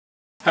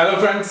Hello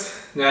friends,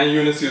 ഞാൻ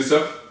യൂനിസ്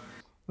യൂസഫ്.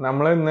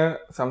 നമ്മൾ ഇന്ന്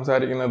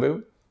സംസാരിക്കുന്നത്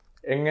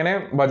എങ്ങനെ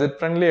ബജറ്റ്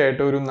ഫ്രണ്ട്ലി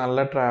ആയിട്ട് ഒരു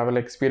നല്ല ട്രാവൽ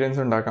എക്സ്പീരിയൻസ്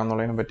ഉണ്ടാക്കാം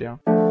എന്നുള്ളതിനെ പറ്റിയാണ്.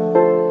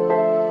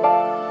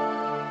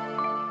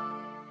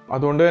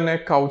 അതുകൊണ്ട് തന്നെ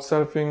കൗച്ച്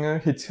സർഫിങ്,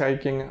 ഹിച്ച്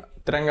ഹൈക്കിങ്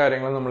ഇത്തരം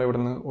കാര്യങ്ങൾ നമ്മൾ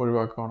ഇവിടുന്ന്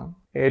ഒഴിവാക്കുകയാണ്.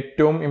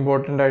 ഏറ്റവും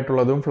ഇമ്പോർട്ടൻ്റ്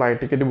ആയിട്ടുള്ളതും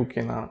ഫ്ലൈറ്റ് ടിക്കറ്റ് ബുക്ക്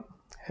ചെയ്യുന്നതാണ്.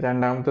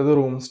 രണ്ടാമത്തേത്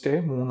റൂം സ്റ്റേ.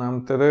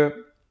 മൂന്നാമത്തേത്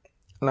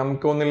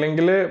നമുക്ക്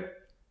ഒന്നില്ലെങ്കിൽ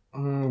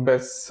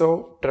ബസ്സോ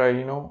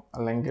ട്രെയിനോ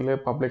അല്ലെങ്കിൽ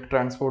പബ്ലിക്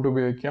ട്രാൻസ്പോർട്ട്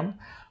ഉപയോഗിക്കാം.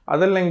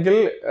 അതല്ലെങ്കിൽ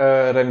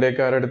റെൻ്റ്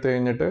കാർ എടുത്തു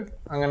കഴിഞ്ഞിട്ട്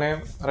അങ്ങനെ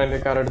റെൻ്റ്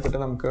കാർ എടുത്തിട്ട്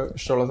നമുക്ക്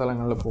ഇഷ്ടമുള്ള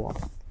സ്ഥലങ്ങളിൽ പോവാം.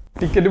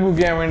 ടിക്കറ്റ് ബുക്ക്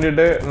ചെയ്യാൻ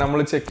വേണ്ടിയിട്ട് നമ്മൾ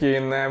ചെക്ക്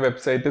ചെയ്യുന്ന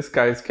വെബ്സൈറ്റ്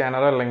സ്കൈ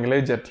സ്കാനർ അല്ലെങ്കിൽ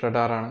ജെറ്റ്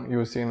റഡാർ ആണ്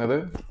യൂസ് ചെയ്യുന്നത്.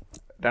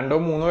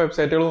 2-3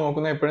 വെബ്സൈറ്റുകൾ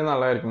നോക്കുന്നത് എപ്പോഴും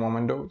നല്ലതായിരിക്കും.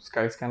 Memento,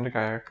 sky scanner,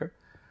 kayak.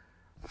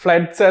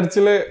 Flight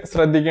സെർച്ചിൽ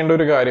ശ്രദ്ധിക്കേണ്ട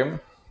ഒരു കാര്യം,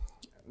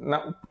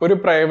 ഒരു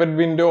പ്രൈവറ്റ്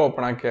വിൻഡോ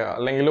ഓപ്പൺ ആക്കുക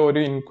അല്ലെങ്കിൽ ഒരു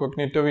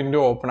ഇൻകോഗ്നിറ്റോ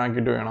വിൻഡോ ഓപ്പൺ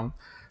ആക്കിയിട്ട് വേണം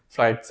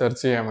ഫ്ലൈറ്റ്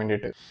സെർച്ച് ചെയ്യാൻ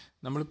വേണ്ടിയിട്ട്.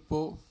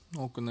 നമ്മളിപ്പോൾ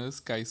നോക്കുന്നത്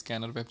സ്കൈ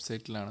സ്കാനർ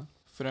വെബ്സൈറ്റിലാണ്.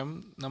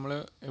 നമ്മൾ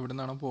എവിടെ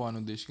നിന്നാണോ പോകാൻ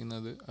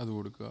ഉദ്ദേശിക്കുന്നത് അത്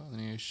കൊടുക്കുക.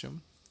 അതിനുശേഷം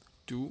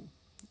ടു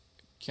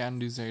ക്യാൻ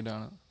ഡിസൈഡ്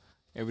ആണ്,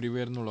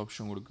 എവറിവെയർ എന്നുള്ള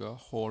ഓപ്ഷൻ കൊടുക്കുക.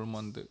 ഹോൾ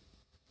മന്ത്,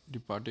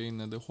 ഡിപ്പാർട്ട്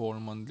ചെയ്യുന്നത് whole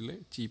മന്തിൽ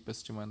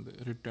cheapest month,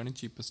 return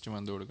cheapest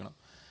month കൊടുക്കണം.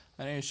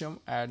 അതിനുശേഷം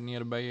ആഡ്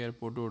നിയർ ബൈ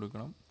എയർപോർട്ട്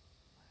കൊടുക്കണം.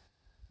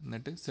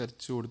 എന്നിട്ട്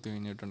സെർച്ച് കൊടുത്തു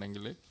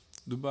കഴിഞ്ഞിട്ടുണ്ടെങ്കിൽ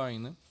ദുബായിൽ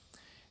നിന്ന്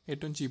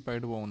ഏറ്റവും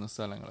ചീപ്പായിട്ട് പോകുന്ന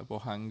സ്ഥലങ്ങൾ,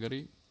 ഇപ്പോൾ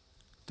ഹംഗറി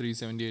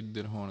 378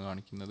 ദിർഹമാണ്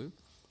കാണിക്കുന്നത്.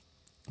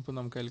 അപ്പോൾ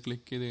നമുക്ക് അതിൽ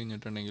ക്ലിക്ക് ചെയ്ത്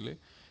കഴിഞ്ഞിട്ടുണ്ടെങ്കിൽ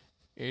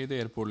ഏത്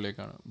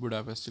എയർപോർട്ടിലേക്കാണ്,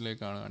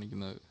 ബുഡാപെസ്റ്റിലേക്കാണ്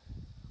കാണിക്കുന്നത്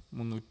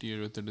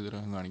 378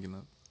 ദിർഹം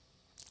കാണിക്കുന്നത്.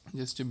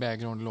 ജസ്റ്റ്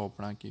ബാക്ക്ഗ്രൗണ്ടിൽ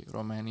ഓപ്പൺ ആക്കി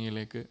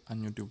റൊമാനിയയിലേക്ക്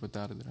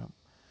 536 ദിർഹം.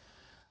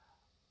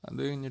 അത്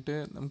കഴിഞ്ഞിട്ട്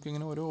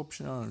നമുക്കിങ്ങനെ ഓരോ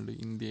ഓപ്ഷനുകളുണ്ട്.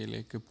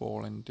 ഇന്ത്യയിലേക്ക്,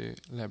 പോളണ്ട്,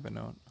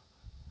 ലെബനോൺ,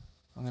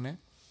 അങ്ങനെ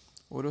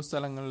ഓരോ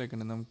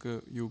സ്ഥലങ്ങളിലേക്കുണ്ട്. നമുക്ക്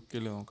യു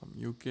കെയിൽ നോക്കാം.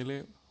 യു കെയിൽ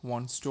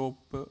 1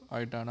 സ്റ്റോപ്പ്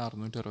ആയിട്ടാണ്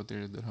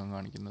 667 ദിർഹം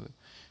കാണിക്കുന്നത്.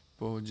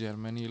 ഇപ്പോൾ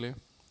ജർമ്മനിയിൽ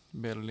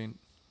ബെർലിൻ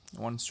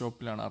 1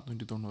 സ്റ്റോപ്പിലാണ്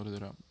 690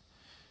 ദിർഹം.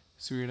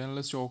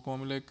 സ്വീഡനിലെ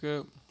സ്റ്റോക്ക്ഹോമിലേക്ക്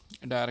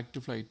ഡയറക്റ്റ്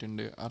ഫ്ലൈറ്റ്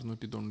ഉണ്ട്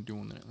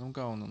 693. നമുക്ക്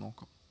അതൊന്ന്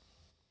നോക്കാം.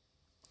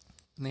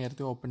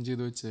 നേരത്തെ ഓപ്പൺ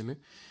ചെയ്ത് വെച്ചതിൽ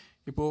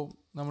ഇപ്പോൾ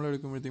നമ്മൾ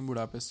എടുക്കുമ്പോഴത്തേക്കും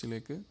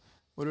ബുഡാപെസ്റ്റിലേക്ക്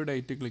ഒരു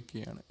ഡേറ്റ് ക്ലിക്ക്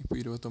ചെയ്യുകയാണ്. ഇപ്പോൾ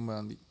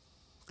 29-ാം തീയതി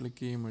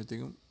ക്ലിക്ക്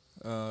ചെയ്യുമ്പോഴത്തേക്കും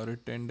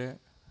റിട്ടേണിൻ്റെ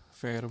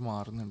ഫെയർ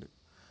മാറുന്നുണ്ട്.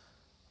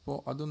 അപ്പോൾ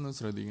അതൊന്ന്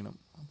ശ്രദ്ധിക്കണം.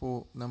 അപ്പോൾ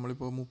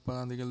നമ്മളിപ്പോൾ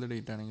 30-ാം തീയതികളുടെ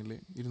ഡേറ്റ് ആണെങ്കിൽ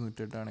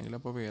 208 ആണെങ്കിൽ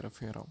അപ്പോൾ വേറെ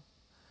ഫെയർ ആവും.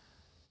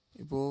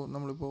 ഇപ്പോൾ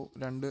നമ്മളിപ്പോൾ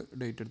 2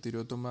 ഡേറ്റ് എടുത്ത്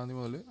 29-ാം തീയതി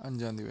മുതൽ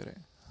 5-ാം തീയതി വരെ,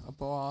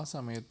 അപ്പോൾ ആ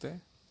സമയത്തെ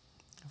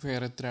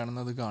ഫെയർ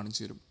എത്രയാണെന്ന് അത്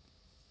കാണിച്ചു തരും.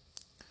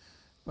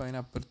 അപ്പോൾ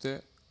അതിനപ്പുറത്തെ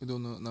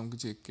ഇതൊന്ന് നമുക്ക്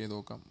ചെക്ക് ചെയ്ത്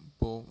നോക്കാം.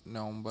 ഇപ്പോൾ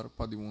നവംബർ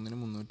 13-ന്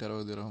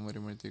 360 ദിർഹം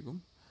വരുമ്പോഴത്തേക്കും,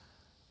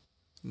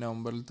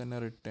 നവംബറിൽ തന്നെ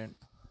റിട്ടേൺ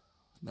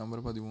നവംബർ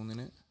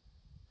 13-ന്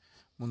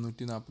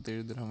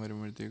 347 ദിർഹം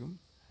വരുമ്പോഴത്തേക്കും,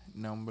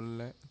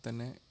 നവംബറിലെ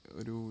തന്നെ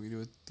ഒരു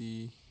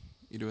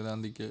 20-ാം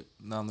തീയതിക്ക്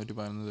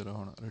 411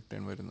 ദിർഹമാണ്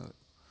റിട്ടേൺ വരുന്നത്.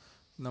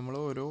 നമ്മൾ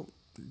ഓരോ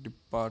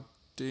ഡിപ്പാർട്ട്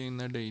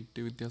ചെയ്യുന്ന ഡേറ്റ്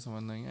വ്യത്യാസം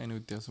വന്നു കഴിഞ്ഞാൽ അതിന്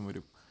വ്യത്യാസം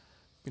വരും.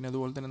 പിന്നെ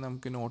അതുപോലെ തന്നെ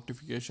നമുക്ക്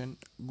നോട്ടിഫിക്കേഷൻ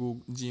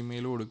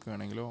ജിമെയിൽ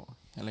കൊടുക്കുകയാണെങ്കിലോ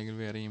അല്ലെങ്കിൽ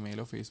വേറെ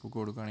ഇമെയിലോ ഫേസ്ബുക്ക്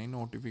കൊടുക്കുകയാണെങ്കിൽ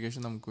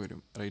നോട്ടിഫിക്കേഷൻ നമുക്ക് വരും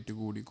റേറ്റ്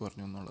കൂടി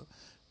കുറഞ്ഞു എന്നുള്ളത്.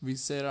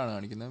 വിസെയറാണ്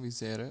കാണിക്കുന്നത്.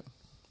 വിസെയർ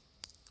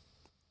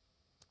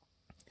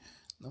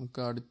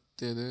നമുക്ക്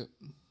അടുത്തത്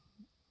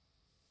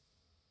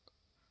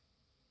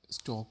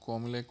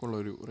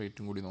സ്റ്റോക്ക്ഹോമിലേക്കുള്ളൊരു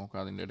റേറ്റും കൂടി നോക്കാം.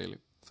 അതിൻ്റെ ഇടയിൽ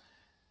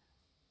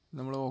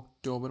നമ്മൾ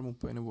ഒക്ടോബർ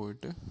 30-ന്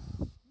പോയിട്ട്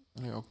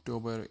അല്ലെങ്കിൽ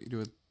ഒക്ടോബർ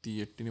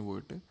 28-ന്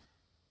പോയിട്ട്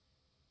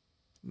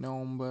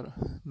നവംബർ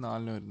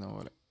 4-ന് വരുന്ന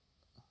പോലെ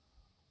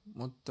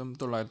മൊത്തം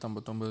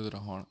 959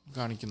 ദിർഹമാണ്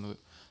കാണിക്കുന്നത്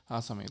ആ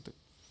സമയത്ത്.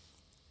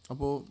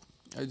 അപ്പോൾ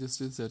അത്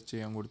ജസ്റ്റ് സെർച്ച്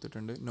ചെയ്യാൻ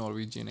കൊടുത്തിട്ടുണ്ട്.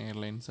 നോർവീജിയൻ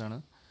എയർലൈൻസ് ആണ്,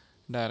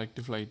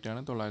 ഡയറക്റ്റ് ഫ്ലൈറ്റാണ്,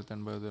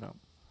 980 ദിർഹം.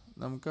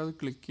 നമുക്കത്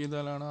ക്ലിക്ക്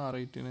ചെയ്താലാണ് ആ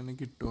റേറ്റിന് തന്നെ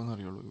കിട്ടുമെന്ന്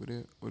അറിയുള്ളൂ.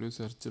 ഒരു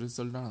സെർച്ച്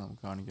റിസൾട്ടാണ്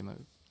നമുക്ക്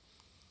കാണിക്കുന്നത്.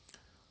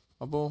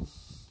 അപ്പോൾ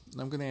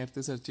നമുക്ക്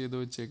നേരത്തെ സെർച്ച് ചെയ്ത്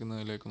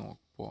വെച്ചേക്കുന്നതിലേക്ക്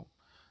പോകാം.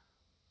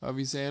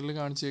 വിസെയറിൽ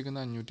കാണിച്ചേക്കുന്ന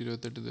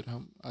 528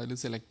 ദിർഹം അതിൽ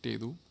സെലക്ട്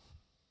ചെയ്തു.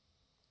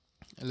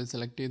 അതിൽ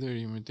സെലക്ട് ചെയ്ത്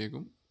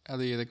കഴിയുമ്പോഴത്തേക്കും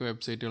അത് ഏതൊക്കെ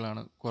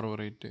വെബ്സൈറ്റുകളാണ് കുറവ്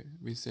റേറ്റ്.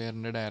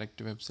 വിസെയറിൻ്റെ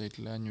ഡയറക്റ്റ്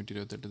വെബ്സൈറ്റിൽ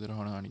 528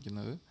 ദിർഹമാണ്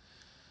കാണിക്കുന്നത്.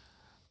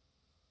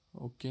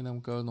 ഓക്കെ,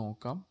 നമുക്കത്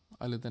നോക്കാം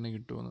അതിൽ തന്നെ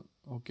കിട്ടുമെന്ന്.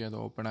 ഓക്കെ, അത്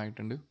ഓപ്പൺ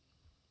ആയിട്ടുണ്ട്.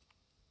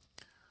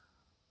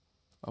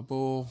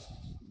 അപ്പോൾ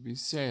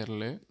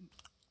വിസെയറിൽ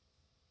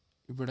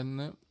ഇവിടെ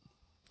നിന്ന്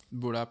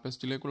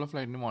ബുഡാപെസ്റ്റിലേക്കുള്ള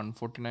ഫ്ലൈറ്റിന്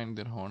 149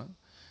 ദിർഹമാണ്.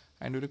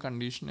 അതിൻ്റെ ഒരു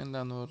കണ്ടീഷൻ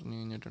എന്താണെന്ന് പറഞ്ഞു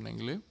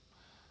കഴിഞ്ഞിട്ടുണ്ടെങ്കിൽ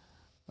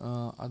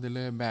അതിൽ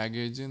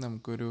ബാഗേജ്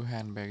നമുക്കൊരു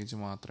ഹാൻഡ് ബാഗേജ്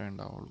മാത്രമേ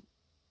ഉണ്ടാവുള്ളൂ.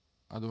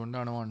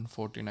 അതുകൊണ്ടാണ്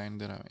 149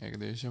 ദിർഹം,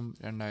 ഏകദേശം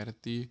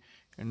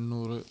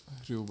 2800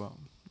 രൂപ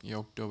ഈ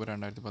ഒക്ടോബർ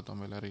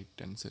 2019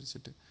 റേറ്റ്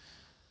അനുസരിച്ചിട്ട്.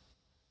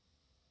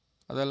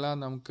 അതല്ല,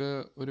 നമുക്ക്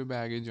ഒരു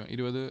ബാഗേജ്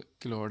 20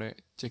 കിലോയുടെ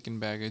ചെക്ക് ഇൻ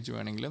ബാഗേജ്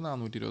വേണമെങ്കിൽ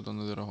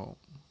 421 ദിർഹവും.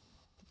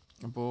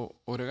 അപ്പോൾ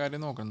ഒരു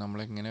കാര്യം നോക്കണം,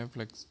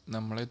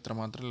 നമ്മൾ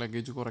എത്രമാത്രം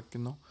ലഗേജ്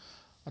കുറയ്ക്കുന്നോ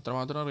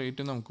അത്രമാത്രം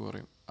റേറ്റ് നമുക്ക്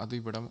കുറയും. അത്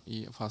ഇവിടെ ഈ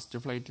ഫസ്റ്റ്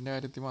ഫ്ലൈറ്റിൻ്റെ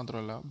കാര്യത്തിൽ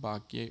മാത്രമല്ല,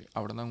 ബാക്കി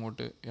അവിടെ നിന്ന്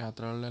അങ്ങോട്ട്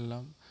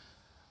യാത്രകളിലെല്ലാം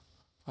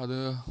അത്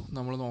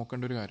നമ്മൾ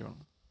നോക്കേണ്ട ഒരു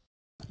കാര്യമാണ്.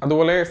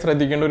 അതുപോലെ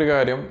ശ്രദ്ധിക്കേണ്ട ഒരു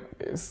കാര്യം,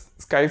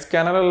 സ്കൈ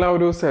സ്കാനർ അല്ല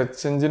ഒരു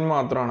സെർച്ച് എഞ്ചിൻ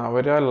മാത്രമാണ്,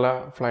 അവരല്ല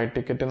ഫ്ലൈറ്റ്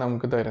ടിക്കറ്റ്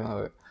നമുക്ക്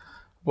തരുന്നത്.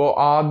 അപ്പോൾ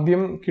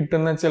ആദ്യം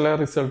കിട്ടുന്ന ചില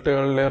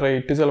റിസൾട്ടുകളിലെ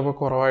റേറ്റ് ചിലപ്പോൾ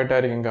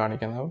കുറവായിട്ടായിരിക്കും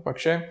കാണിക്കുന്നത്,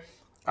 പക്ഷേ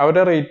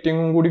അവരുടെ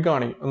റേറ്റിങ്ങും കൂടി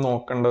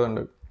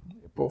നോക്കേണ്ടതുണ്ട്.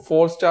 ഇപ്പോൾ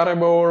 4 സ്റ്റാർ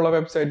എബോവ് ഉള്ള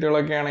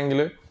വെബ്സൈറ്റുകളൊക്കെ ആണെങ്കിൽ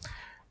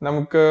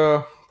നമുക്ക്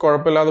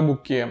കുഴപ്പമില്ലാതെ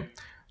ബുക്ക് ചെയ്യാം.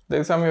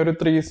 അതേസമയം ഒരു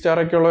 3 സ്റ്റാർ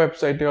ഒക്കെ ഉള്ള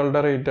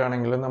വെബ്സൈറ്റുകളുടെ റേറ്റ്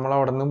ആണെങ്കിൽ നമ്മൾ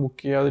അവിടെ നിന്ന്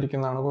ബുക്ക്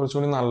ചെയ്യാതിരിക്കുന്നതാണ്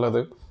കുറച്ചുകൂടി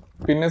നല്ലത്.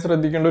 പിന്നെ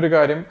ശ്രദ്ധിക്കേണ്ട ഒരു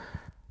കാര്യം,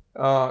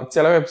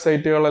 ചില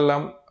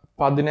വെബ്സൈറ്റുകളെല്ലാം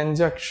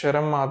 15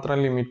 അക്ഷരം മാത്രം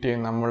ലിമിറ്റ്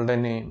ചെയ്യും നമ്മളുടെ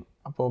നെയിം.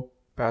 അപ്പോൾ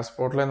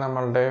പാസ്പോർട്ടിലെ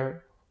നമ്മളുടെ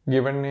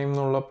ഗിവൺ നെയിം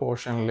എന്നുള്ള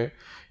പോർഷനിൽ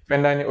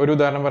ഇപ്പം ഒരു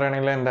ഉദാഹരണം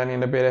പറയുകയാണെങ്കിൽ എൻ്റെ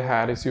അനിയൻ്റെ പേര്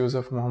ഹാരിസ്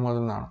യൂസഫ് മുഹമ്മദ്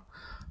എന്നാണ്.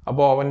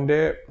 അപ്പോൾ അവൻ്റെ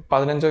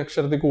 15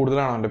 അക്ഷരത്തിൽ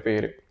കൂടുതലാണ് അവൻ്റെ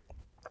പേര്.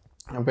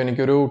 അപ്പോൾ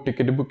എനിക്കൊരു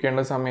ടിക്കറ്റ് ബുക്ക്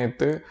ചെയ്യേണ്ട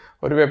സമയത്ത്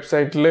ഒരു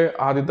വെബ്സൈറ്റിൽ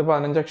ആദ്യത്തെ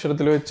 15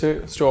 അക്ഷരത്തിൽ വെച്ച്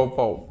സ്റ്റോപ്പ്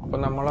ആവും. അപ്പോൾ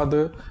നമ്മളത്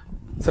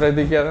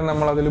ശ്രദ്ധിക്കാതെ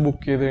നമ്മളതിൽ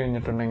ബുക്ക് ചെയ്ത്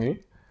കഴിഞ്ഞിട്ടുണ്ടെങ്കിൽ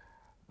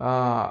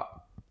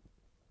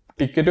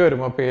ടിക്കറ്റ്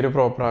വരുമ്പോൾ പേര്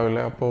പ്രോപ്പർ ആവില്ല,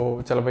 അപ്പോൾ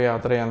ചിലപ്പോൾ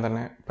യാത്ര ചെയ്യാൻ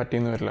തന്നെ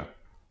പറ്റിയെന്ന് വരില്ല.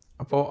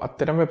 അപ്പോൾ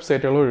അത്തരം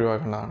വെബ്സൈറ്റുകൾ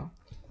ഒഴിവാക്കേണ്ടതാണ്.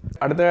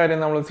 അടുത്ത കാര്യം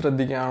നമ്മൾ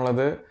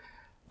ശ്രദ്ധിക്കാനുള്ളത്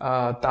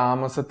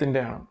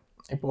താമസത്തിൻ്റെയാണ്.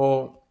 ഇപ്പോൾ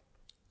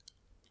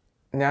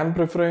ഞാൻ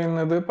പ്രിഫർ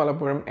ചെയ്യുന്നത്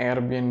പലപ്പോഴും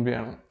എയർബിഎൻബി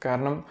ആണ്.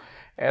 കാരണം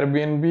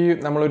എയർബിഎൻബി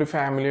നമ്മളൊരു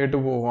ഫാമിലി ആയിട്ട്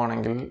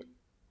പോവുകയാണെങ്കിൽ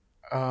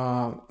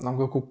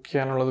നമുക്ക് കുക്ക്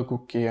ചെയ്യാനുള്ളത്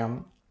കുക്ക് ചെയ്യാം,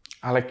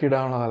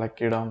 അലക്കിയിടാനുള്ളത്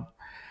അലക്കിയിടാം.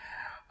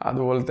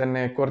 അതുപോലെ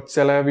തന്നെ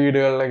ചില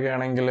വീടുകളിലൊക്കെ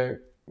ആണെങ്കിൽ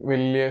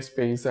വലിയ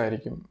സ്പേസ്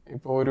ആയിരിക്കും.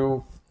 ഇപ്പോൾ ഒരു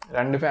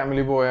 2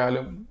 ഫാമിലി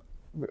പോയാലും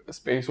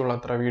സ്പേസ് ഉള്ള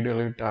അത്ര വീടുകൾ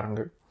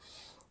കിട്ടാറുണ്ട്.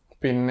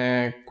 പിന്നെ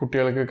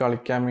കുട്ടികൾക്ക്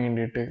കളിക്കാൻ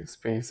വേണ്ടിയിട്ട്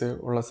സ്പേസ്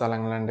ഉള്ള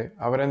സ്ഥലങ്ങളുണ്ട്,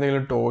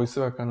 അവരെന്തെങ്കിലും ടോയ്സ്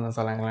വെക്കുന്ന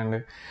സ്ഥലങ്ങളുണ്ട്.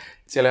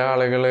 ചില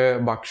ആളുകൾ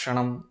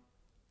ഭക്ഷണം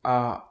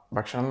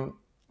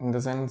ഇൻ ദ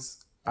സെൻസ്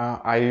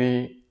അരി,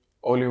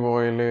 ഒലിവ്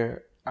ഓയിൽ,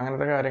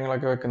 അങ്ങനത്തെ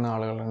കാര്യങ്ങളൊക്കെ വെക്കുന്ന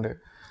ആളുകളുണ്ട്.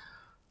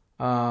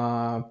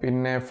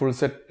 പിന്നെ ഫുൾ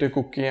സെറ്റ്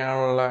കുക്ക്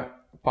ചെയ്യാനുള്ള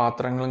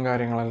പാത്രങ്ങളും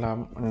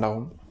കാര്യങ്ങളെല്ലാം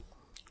ഉണ്ടാവും.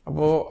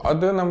 അപ്പോൾ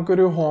അത്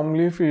നമുക്കൊരു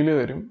ഹോംലി ഫീല്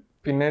തരും.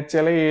 പിന്നെ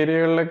ചില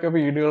ഏരിയകളിലൊക്കെ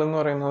വീടുകളെന്ന്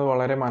പറയുന്നത്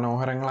വളരെ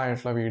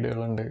മനോഹരങ്ങളായിട്ടുള്ള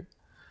വീടുകളുണ്ട്.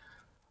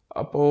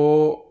 അപ്പോൾ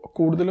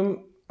കൂടുതലും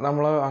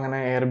നമ്മൾ അങ്ങനെ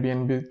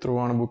എയർബിഎൻബി ത്രൂ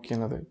ആണ് ബുക്ക്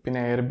ചെയ്യുന്നത്. പിന്നെ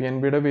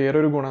എയർബിഎൻബിയുടെ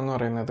വേറൊരു ഗുണം എന്ന്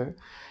പറയുന്നത്,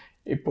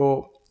 ഇപ്പോൾ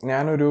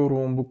ഞാനൊരു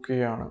റൂം ബുക്ക്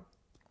ചെയ്യുകയാണ്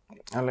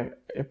അല്ലേ,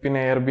 പിന്നെ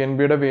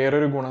എയർബിഎൻബിയുടെ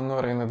വേറൊരു ഗുണം എന്ന്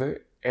പറയുന്നത്,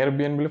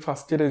 എയർബിഎൻബിയിൽ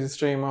ഫസ്റ്റ്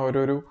രജിസ്റ്റർ ചെയ്യുമ്പോൾ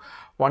അവരൊരു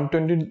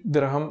 120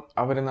 ദിർഹം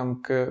അവർ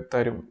നമുക്ക്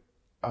തരും.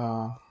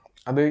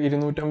 അത്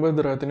 250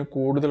 ദിർഹത്തിന്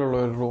കൂടുതലുള്ള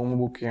ഒരു റൂം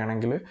ബുക്ക്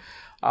ചെയ്യുകയാണെങ്കിൽ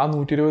ആ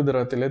 120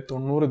 ദിർഹത്തിൽ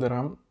 90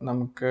 ദിർഹം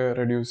നമുക്ക്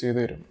റെഡ്യൂസ് ചെയ്ത്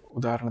തരും.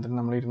 ഉദാഹരണത്തിന്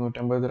നമ്മൾ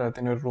 250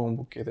 ദിർഹത്തിന് ഒരു റൂം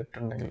ബുക്ക്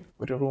ചെയ്തിട്ടുണ്ടെങ്കിൽ,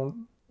 ഒരു റൂം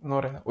എന്ന്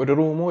പറയുന്നത് ഒരു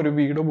റൂമോ ഒരു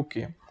വീടോ ബുക്ക്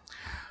ചെയ്യാം.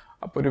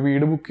 അപ്പോൾ ഒരു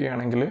വീട് ബുക്ക്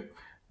ചെയ്യുകയാണെങ്കിൽ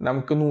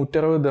നമുക്ക്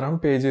 160 ദിർഹം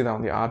പേ ചെയ്താൽ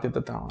മതി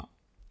ആദ്യത്തെ തവണ.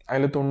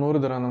 അതിൽ 90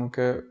 ദിർഹം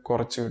നമുക്ക്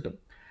കുറച്ച് കിട്ടും.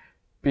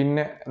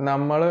 പിന്നെ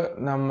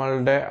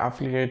നമ്മളുടെ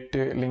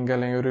അഫിലിയേറ്റ് ലിങ്ക്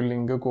അല്ലെങ്കിൽ ഒരു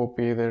ലിങ്ക്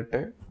കോപ്പി ചെയ്തിട്ട്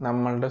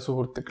നമ്മളുടെ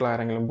സുഹൃത്തുക്കൾ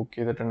ആരെങ്കിലും ബുക്ക്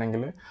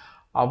ചെയ്തിട്ടുണ്ടെങ്കിൽ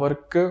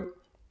അവർക്ക്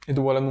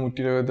ഇതുപോലെ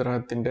 120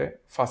 ദിർഹത്തിൻ്റെ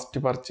ഫസ്റ്റ്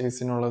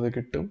പർച്ചേസിനുള്ളത്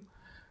കിട്ടും.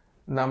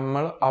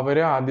 അവർ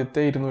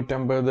ആദ്യത്തെ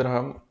 250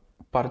 ദിർഹം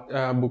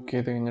ബുക്ക്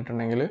ചെയ്ത്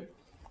കഴിഞ്ഞിട്ടുണ്ടെങ്കിൽ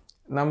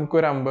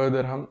നമുക്കൊരു 50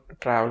 ദിർഹം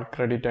ട്രാവൽ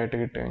ക്രെഡിറ്റ് ആയിട്ട്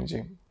കിട്ടുകയും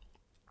ചെയ്യും.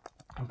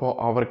 അപ്പോൾ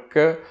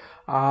അവർക്ക്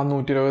ആ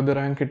 120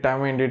 ദിർഹം കിട്ടാൻ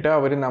വേണ്ടിയിട്ട്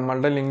അവർ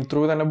നമ്മളുടെ ലിങ്ക്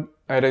ത്രൂ തന്നെ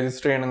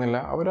രജിസ്റ്റർ ചെയ്യണമെന്നില്ല.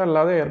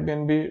 അവരല്ലാതെ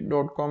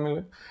airbnb.com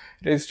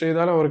രജിസ്റ്റർ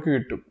ചെയ്താൽ അവർക്ക്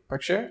കിട്ടും.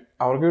 പക്ഷേ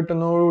അവർക്ക്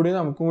കിട്ടുന്നതോടുകൂടി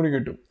നമുക്കും കൂടി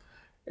കിട്ടും.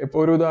 ഇപ്പോൾ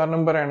ഒരു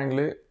ഉദാഹരണം പറയുകയാണെങ്കിൽ,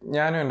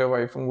 ഞാനും എൻ്റെ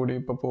വൈഫും കൂടി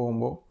ഇപ്പോൾ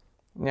പോകുമ്പോൾ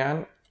ഞാൻ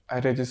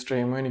രജിസ്റ്റർ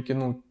ചെയ്യുമ്പോൾ എനിക്ക്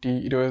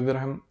 120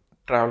 ദിർഹം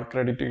ട്രാവൽ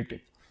ക്രെഡിറ്റ് കിട്ടി.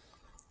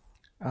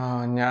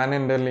 ഞാൻ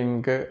എൻ്റെ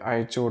ലിങ്ക്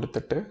അയച്ചു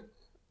കൊടുത്തിട്ട്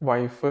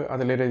വൈഫ്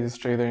അതിൽ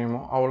രജിസ്റ്റർ ചെയ്ത്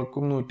കഴിയുമ്പോൾ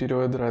അവൾക്കും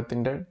 120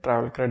 ദിർഹത്തിൻ്റെ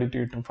ട്രാവൽ ക്രെഡിറ്റ്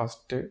കിട്ടും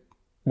ഫസ്റ്റ്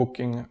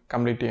ബുക്കിംഗ്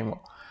കംപ്ലീറ്റ്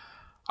ചെയ്യുമ്പോൾ.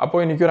 അപ്പോൾ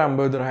എനിക്കൊരു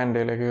 50 ദിർഹം എൻ്റെ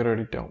കയ്യിലേക്ക്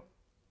ക്രെഡിറ്റ് ആവും.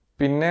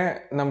 പിന്നെ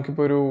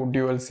നമുക്കിപ്പോൾ ഒരു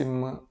ഡ്യുവൽ സിം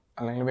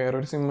അല്ലെങ്കിൽ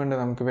വേറൊരു സിം ഉണ്ട്,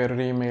 നമുക്ക്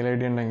വേറൊരു ഇമെയിൽ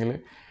ID ഉണ്ടെങ്കിൽ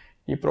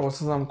ഈ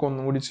പ്രോസസ്സ് നമുക്ക്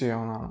ഒന്നും കൂടി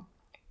ചെയ്യാവുന്നതാണ്.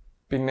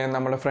 പിന്നെ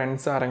നമ്മുടെ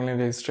ഫ്രണ്ട്സ് ആരെങ്കിലും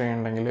രജിസ്റ്റർ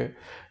ചെയ്യുന്നുണ്ടെങ്കിൽ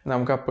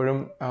നമുക്ക് അപ്പോഴും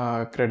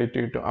ക്രെഡിറ്റ്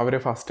കിട്ടും. അവർ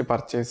ഫസ്റ്റ്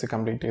പർച്ചേസ്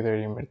കംപ്ലീറ്റ് ചെയ്ത്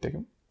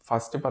കഴിയുമ്പോഴത്തേക്കും,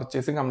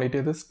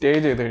 സ്റ്റേ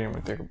ചെയ്ത്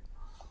കഴിയുമ്പോഴത്തേക്കും.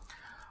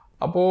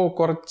 അപ്പോൾ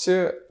കുറച്ച്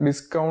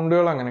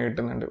ഡിസ്കൗണ്ടുകൾ അങ്ങനെ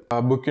കിട്ടുന്നുണ്ട്.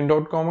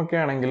 booking.com ഒക്കെ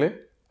ആണെങ്കിൽ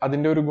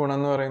അതിൻ്റെ ഒരു ഗുണം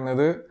എന്ന്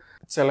പറയുന്നത്,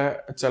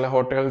 ചില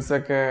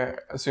ഹോട്ടൽസൊക്കെ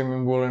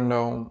സ്വിമ്മിംഗ് പൂൾ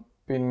ഉണ്ടാവും.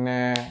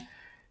 പിന്നെ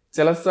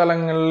ചില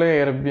സ്ഥലങ്ങളിൽ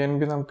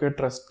എയർബിഎൻബി നമുക്ക്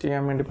ട്രസ്റ്റ്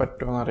ചെയ്യാൻ വേണ്ടി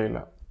പറ്റുമോ എന്നറിയില്ല.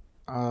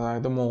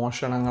 അതായത്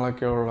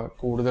മോഷണങ്ങളൊക്കെ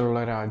കൂടുതലുള്ള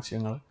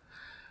രാജ്യങ്ങൾ,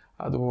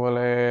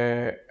 അതുപോലെ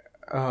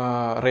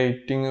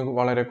റേറ്റിംഗ്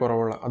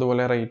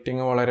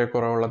വളരെ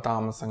കുറവുള്ള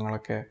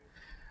താമസങ്ങളൊക്കെ,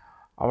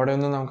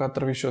 അവിടെയൊന്നും നമുക്ക്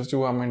അത്ര വിശ്വസിച്ച്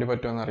പോകാൻ വേണ്ടി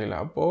പറ്റുമോ എന്നറിയില്ല.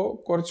 അപ്പോൾ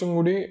കുറച്ചും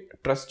കൂടി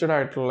ട്രസ്റ്റഡ്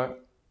ആയിട്ടുള്ള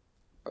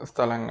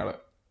സ്ഥലങ്ങൾ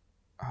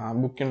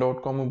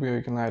booking.com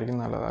ഉപയോഗിക്കുന്നതായിരിക്കും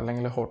നല്ലത്.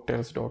 അല്ലെങ്കിൽ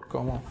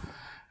hotels.com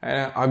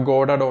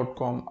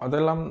agoda.com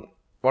അതെല്ലാം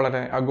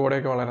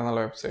അഗോഡയൊക്കെ വളരെ നല്ല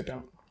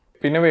വെബ്സൈറ്റാണ്.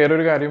 പിന്നെ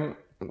വേറൊരു കാര്യം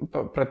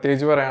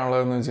പ്രത്യേകിച്ച്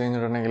പറയാനുള്ളതെന്ന് വെച്ച്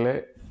കഴിഞ്ഞിട്ടുണ്ടെങ്കിൽ,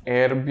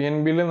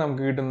 എയർബിഎൻബിയിൽ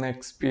നമുക്ക് കിട്ടുന്ന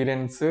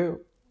എക്സ്പീരിയൻസ്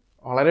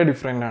വളരെ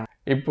ഡിഫറെൻ്റ് ആണ്.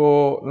 ഇപ്പോൾ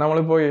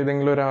നമ്മളിപ്പോൾ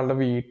ഏതെങ്കിലും ഒരാളുടെ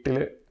വീട്ടിൽ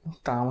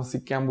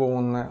താമസിക്കാൻ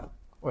പോകുന്ന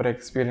ഒരു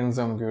എക്സ്പീരിയൻസ്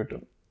നമുക്ക്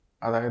കിട്ടും.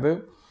 അതായത്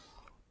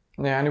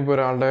ഞാനിപ്പോൾ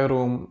ഒരാളുടെ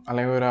റൂം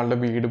അല്ലെങ്കിൽ ഒരാളുടെ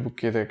വീട്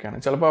ബുക്ക് ചെയ്തൊക്കെയാണ്.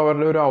 ചിലപ്പോൾ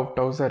അവരുടെ ഒരു ഔട്ട്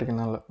ഹൗസ് ആയിരിക്കും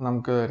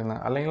നമുക്ക് തരുന്നത്,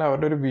 അല്ലെങ്കിൽ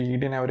അവരുടെ ഒരു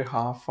വീടിനെ അവർ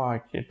ഹാഫ്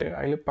ആക്കിയിട്ട്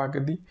അതിൽ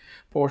പകുതി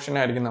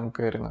പോർഷനായിരിക്കും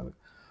നമുക്ക് തരുന്നത്.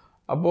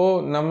 അപ്പോൾ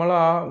നമ്മൾ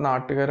ആ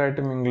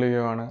നാട്ടുകാരായിട്ട് മിങ്കിൾ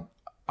ചെയ്യുവാണ്.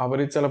 അവർ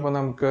ചിലപ്പോൾ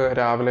നമുക്ക്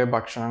രാവിലെ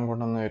ഭക്ഷണം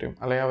കൊണ്ടുവന്ന് തരും,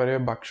 അല്ലെങ്കിൽ അവർ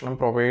ഭക്ഷണം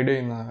പ്രൊവൈഡ്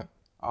ചെയ്യുന്ന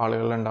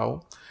ആളുകളുണ്ടാവും.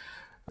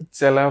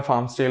 ചില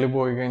ഫാം സ്റ്റേയിൽ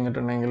പോയി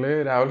കഴിഞ്ഞിട്ടുണ്ടെങ്കിൽ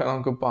രാവിലെ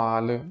നമുക്ക്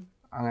പാല്,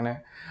 അങ്ങനെ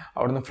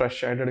അവിടുന്ന്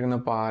ഫ്രഷ് ആയിട്ട് എടുക്കുന്ന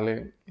പാല്,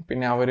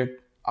 പിന്നെ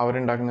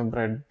അവരുണ്ടാക്കുന്ന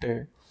ബ്രെഡ്.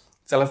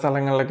 ചില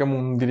സ്ഥലങ്ങളിലൊക്കെ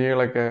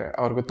മുന്തിരികളൊക്കെ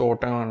അവർക്ക്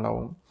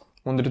തോട്ടങ്ങളുണ്ടാവും,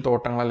 മുന്തിരി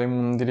തോട്ടങ്ങൾ അല്ലെങ്കിൽ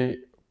മുന്തിരി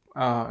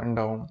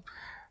ഉണ്ടാവും.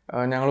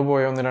 ഞങ്ങൾ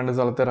പോയ 1-2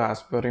 സ്ഥലത്ത്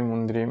റാസ്ബെറി,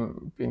 മുന്തിരിയും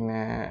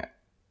പിന്നെ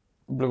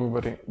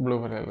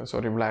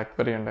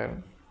ബ്ലാക്ക്ബെറി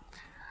ഉണ്ടായിരുന്നു.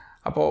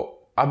 അപ്പോൾ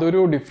അതൊരു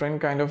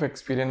ഡിഫറെൻറ്റ് കൈൻഡ് ഓഫ്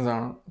എക്സ്പീരിയൻസ്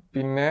ആണ്.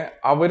 പിന്നെ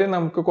അവർ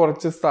നമുക്ക്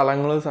കുറച്ച്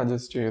സ്ഥലങ്ങൾ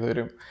സജസ്റ്റ് ചെയ്തു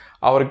തരും.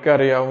 അവർക്ക്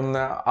അറിയാവുന്ന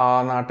ആ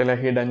നാട്ടിലെ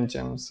ഹിഡൻ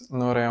ജെംസ്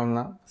എന്ന്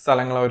പറയാവുന്ന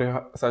സ്ഥലങ്ങൾ അവർ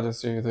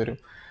സജസ്റ്റ് ചെയ്തു തരും.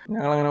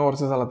 ഞങ്ങളങ്ങനെ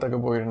കുറച്ച്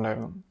സ്ഥലത്തൊക്കെ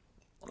പോയിട്ടുണ്ടായിരുന്നു.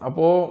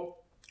 അപ്പോൾ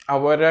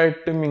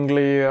അവരായിട്ട് മിങ്കിൾ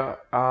ചെയ്യുക,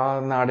 ആ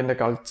നാടിൻ്റെ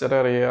കൾച്ചർ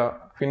അറിയുക.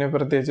 പിന്നെ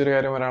പ്രത്യേകിച്ച് ഒരു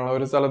കാര്യം പറയാനുള്ള,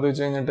 ഒരു സ്ഥലത്ത്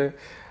വെച്ച് കഴിഞ്ഞിട്ട്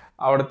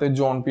അവിടുത്തെ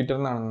ജോൺ പീറ്റർ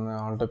എന്നാണ്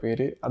ആളുടെ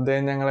പേര്.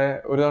 അദ്ദേഹം ഞങ്ങളെ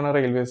ഒരു തവണ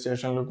റെയിൽവേ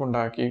സ്റ്റേഷനിൽ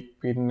കൊണ്ടാക്കി.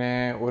 പിന്നെ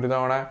ഒരു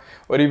തവണ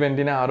ഒരു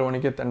ഇവൻറ്റിന് 6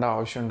 മണിക്ക് എത്തേണ്ട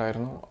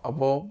ആവശ്യമുണ്ടായിരുന്നു.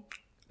 അപ്പോൾ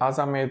ആ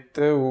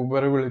സമയത്ത്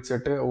ഊബർ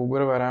വിളിച്ചിട്ട്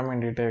ഊബർ വരാൻ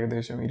വേണ്ടിയിട്ട്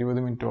ഏകദേശം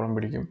 20 മിനിറ്റോളം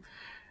പിടിക്കും.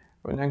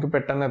 അപ്പോൾ ഞങ്ങൾക്ക്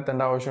പെട്ടെന്ന്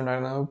എത്തേണ്ട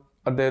ആവശ്യമുണ്ടായിരുന്നു.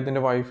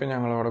 അദ്ദേഹത്തിൻ്റെ വൈഫ്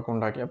ഞങ്ങളവിടെ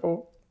കൊണ്ടാക്കി. അപ്പോൾ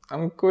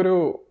നമുക്കൊരു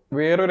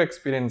വേറൊരു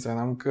എക്സ്പീരിയൻസ്.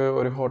 നമുക്ക്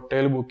ഒരു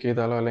ഹോട്ടൽ ബുക്ക്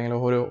ചെയ്താലോ അല്ലെങ്കിൽ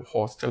ഒരു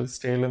ഹോസ്റ്റൽ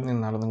സ്റ്റേയിൽ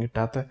നിന്നാലൊന്നും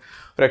കിട്ടാത്ത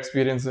ഒരു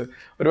എക്സ്പീരിയൻസ്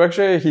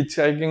ഒരുപക്ഷെ ഹിച്ച്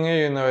ഹൈക്കിങ്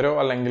ചെയ്യുന്നവരോ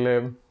അല്ലെങ്കിൽ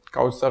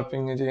കൗച്ച്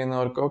സർഫിങ്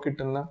ചെയ്യുന്നവർക്കോ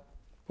കിട്ടുന്ന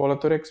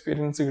പോലത്തെ ഒരു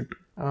എക്സ്പീരിയൻസ് കിട്ടും.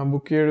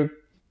 ബുക്ക് ചെയ്ത്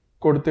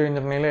കൊടുത്തു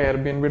കഴിഞ്ഞിട്ടുണ്ടെങ്കിൽ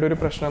എയർബിഎൻബിയുടെ ഒരു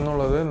പ്രശ്നം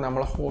എന്നുള്ളത്,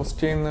 നമ്മളെ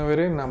ഹോസ്റ്റ് ചെയ്യുന്നവർ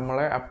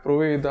നമ്മളെ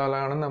അപ്രൂവ്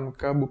ചെയ്താലാണ്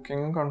നമുക്ക് ആ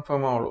ബുക്കിംഗ്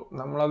കൺഫേം ആവുള്ളൂ.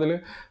 നമ്മളതിൽ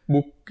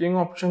ബുക്കിംഗ്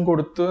ഓപ്ഷൻ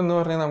കൊടുത്തു എന്ന്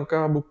പറഞ്ഞാൽ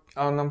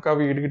നമുക്ക് ആ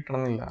വീട്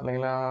കിട്ടണമെന്നില്ല,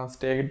 അല്ലെങ്കിൽ ആ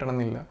സ്റ്റേ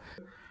കിട്ടണമെന്നില്ല.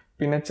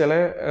 പിന്നെ ചില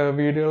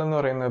വീടുകളെന്ന്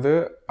പറയുന്നത്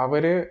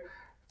അവർ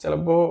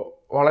ചിലപ്പോൾ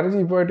വളരെ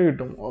ചീപ്പായിട്ട്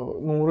കിട്ടും.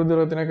 100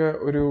 ദിർഹത്തിനൊക്കെ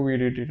ഒരു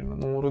വീട് കിട്ടിയിട്ടുണ്ട്,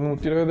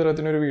 100-120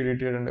 ദിർഹത്തിന് ഒരു വീട്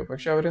കിട്ടിയിട്ടുണ്ട്.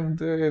 പക്ഷെ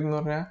അവരെന്ത് എന്ന്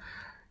പറഞ്ഞാൽ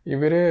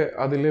ഇവർ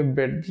അതിൽ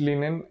ബെഡ്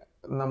ലിനൻ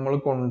നമ്മൾ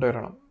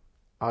കൊണ്ടുവരണം.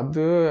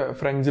 അത്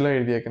ഫ്രഞ്ചിലാണ്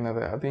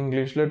എഴുതിയേക്കുന്നത്, അത്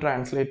ഇംഗ്ലീഷിൽ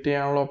ട്രാൻസ്ലേറ്റ്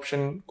ചെയ്യാനുള്ള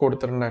ഓപ്ഷൻ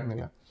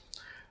കൊടുത്തിട്ടുണ്ടായിരുന്നില്ല.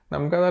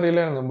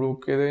 നമുക്കതറിയില്ലായിരുന്നു.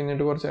 ബുക്ക് ചെയ്ത്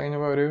കഴിഞ്ഞിട്ട് കുറച്ച്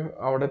കഴിഞ്ഞപ്പോൾ അവർ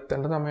അവിടെ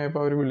എത്തേണ്ട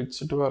സമയപ്പോൾ അവർ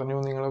വിളിച്ചിട്ട് പറഞ്ഞു,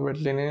 നിങ്ങൾ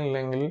ബെഡ് ലിനൻ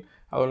ഇല്ലെങ്കിൽ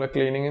അതുപോലെ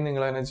ക്ലീനിങ്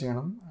നിങ്ങൾ തന്നെ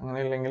ചെയ്യണം, അങ്ങനെ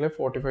ഇല്ലെങ്കിൽ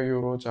 45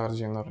 യൂറോ ചാർജ്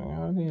ചെയ്യുമെന്ന്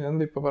പറഞ്ഞു.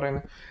 ഇതെന്ത് ഇപ്പോൾ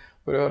പറയുന്നത്?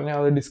 ഒരു പറഞ്ഞാൽ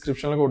അത്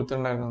ഡിസ്ക്രിപ്ഷനിൽ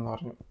കൊടുത്തിട്ടുണ്ടായിരുന്നു എന്ന്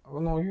പറഞ്ഞു.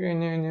 അപ്പോൾ നോക്കി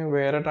കഴിഞ്ഞ്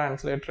വേറെ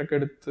ട്രാൻസ്ലേറ്ററൊക്കെ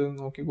എടുത്ത്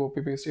നോക്കി കോപ്പി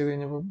പേസ്റ്റ് ചെയ്ത്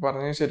കഴിഞ്ഞപ്പോൾ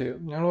പറഞ്ഞത്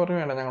ശരിയാണ്. ഞങ്ങൾ പറഞ്ഞു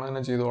വേണ്ട, ഞങ്ങൾ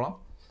തന്നെ ചെയ്തോളാം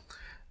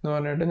എന്ന്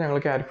പറഞ്ഞിട്ട് ഞങ്ങൾ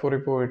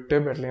കാരിഫോറിൽ പോയിട്ട്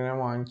ബെഡ് ലിനൻ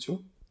വാങ്ങിച്ചു.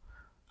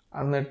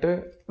 എന്നിട്ട്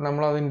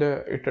നമ്മളതിൻ്റെ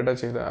ഇട്ടിട്ട്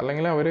ചെയ്തത്,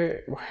 അല്ലെങ്കിൽ അവർ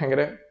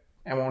ഭയങ്കര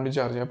എമൗണ്ട്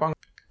ചാർജ് ചെയ്യും. അപ്പം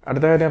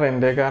അടുത്ത കാര്യം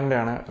റെൻ്റേ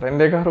ആണ്.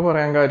 റെൻ്റേ കാർ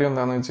പറയാൻ കാര്യം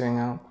എന്താണെന്ന് വെച്ച്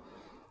കഴിഞ്ഞാൽ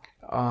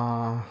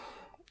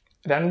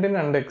രണ്ടും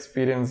രണ്ട്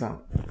എക്സ്പീരിയൻസ് ആണ്.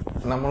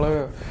 നമ്മൾ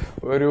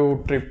ഒരു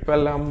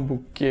ട്രിപ്പെല്ലാം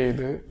ബുക്ക്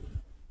ചെയ്ത്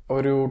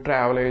ഒരു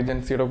ട്രാവൽ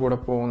ഏജൻസിയുടെ കൂടെ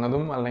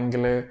പോകുന്നതും,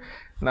 അല്ലെങ്കിൽ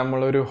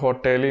നമ്മളൊരു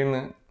ഹോട്ടലിൽ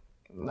നിന്ന്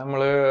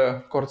നമ്മൾ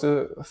കുറച്ച്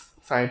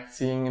സൈറ്റ്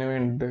സീയിങ്ങിന്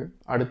വേണ്ടിയിട്ട്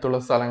അടുത്തുള്ള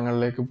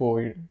സ്ഥലങ്ങളിലേക്ക്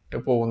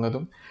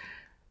പോകുന്നതും,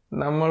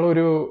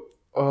 നമ്മളൊരു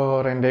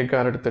റെൻ്റേ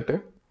കാർ എടുത്തിട്ട്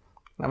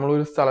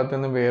നമ്മളൊരു സ്ഥലത്ത്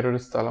നിന്ന്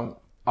വേറൊരു സ്ഥലം,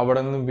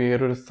 അവിടെ നിന്ന്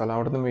വേറൊരു സ്ഥലം,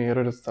 അവിടെ നിന്ന്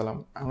വേറൊരു സ്ഥലം,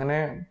 അങ്ങനെ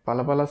പല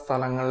പല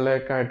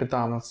സ്ഥലങ്ങളിലേക്കായിട്ട്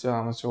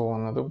താമസിച്ച്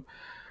പോകുന്നതും,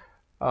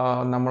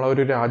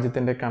 നമ്മളൊരു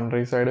രാജ്യത്തിൻ്റെ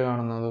കൺട്രി സൈഡ്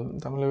കാണുന്നതും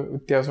തമ്മിൽ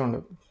വ്യത്യാസമുണ്ട്.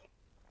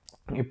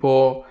 ഇപ്പോൾ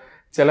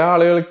ചില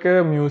ആളുകൾക്ക്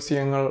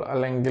മ്യൂസിയങ്ങൾ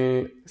അല്ലെങ്കിൽ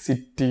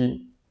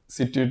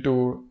സിറ്റി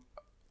ടൂർ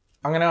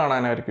അങ്ങനെ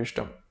കാണാനായിരിക്കും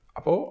ഇഷ്ടം.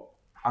 അപ്പോൾ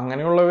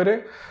അങ്ങനെയുള്ളവർ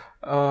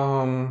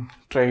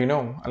ട്രെയിനോ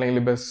അല്ലെങ്കിൽ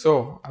ബസ്സോ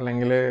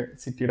അല്ലെങ്കിൽ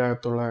സിറ്റിയുടെ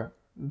അകത്തുള്ള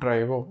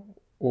ഡ്രൈവോ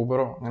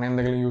ഊബറോ അങ്ങനെ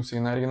എന്തെങ്കിലും യൂസ്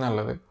ചെയ്യുന്നതായിരിക്കും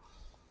നല്ലത്.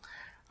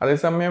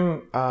 അതേസമയം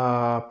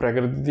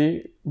പ്രകൃതി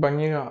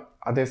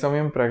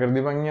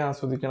ഭംഗി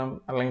ആസ്വദിക്കണം,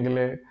 അല്ലെങ്കിൽ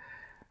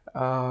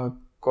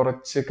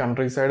കുറച്ച്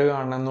കൺട്രി സൈഡ്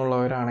കാണണം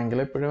എന്നുള്ളവരാണെങ്കിൽ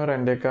എപ്പോഴും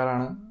റെൻ്റേ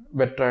കാറാണ്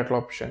ബെറ്റർ ആയിട്ടുള്ള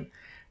ഓപ്ഷൻ.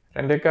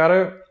 റെൻ്റേ കാറ്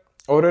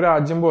ഓരോ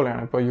രാജ്യം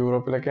പോലെയാണ്. ഇപ്പോൾ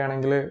യൂറോപ്പിലൊക്കെ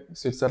ആണെങ്കിൽ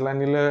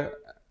സ്വിറ്റ്സർലാൻഡിൽ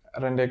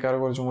റെൻ്റേ കാർ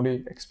കുറച്ചും കൂടി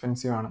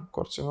എക്സ്പെൻസീവ് ആണ്.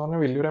 കുറച്ചെന്ന്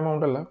പറഞ്ഞാൽ വലിയൊരു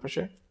എമൗണ്ട് അല്ല,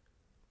 പക്ഷേ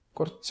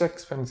കുറച്ച്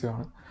എക്സ്പെൻസീവ്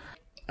ആണ്.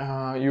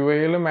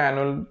 UAE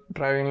മാനുവൽ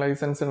ഡ്രൈവിംഗ്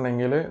ലൈസൻസ്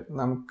ഉണ്ടെങ്കിൽ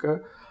നമുക്ക്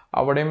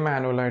അവിടെയും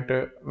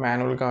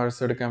മാനുവൽ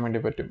കാർസ് എടുക്കാൻ വേണ്ടി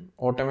പറ്റും.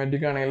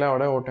 ഓട്ടോമാറ്റിക് ആണെങ്കിൽ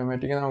അവിടെ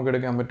ഓട്ടോമാറ്റിക് നമുക്ക്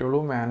എടുക്കാൻ പറ്റുള്ളൂ,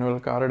 മാനുവൽ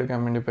കാർ എടുക്കാൻ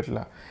വേണ്ടി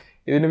പറ്റില്ല.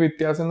 ഇതിൻ്റെ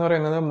വ്യത്യാസം എന്ന്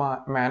പറയുന്നത്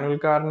മാനുവൽ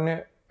കാറിന്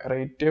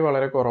റേറ്റ്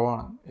വളരെ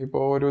കുറവാണ്.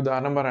 ഇപ്പോൾ ഒരു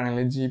ഉദാഹരണം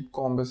പറയുകയാണെങ്കിൽ ജീപ്പ്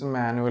കോമ്പസ്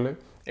മാനുവൽ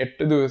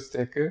 8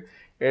 ദിവസത്തേക്ക്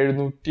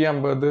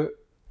 750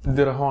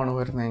 ദിർഹമാണ്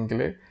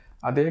വരുന്നതെങ്കിൽ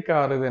അതേ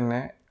കാറ്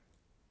തന്നെ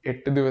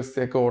 8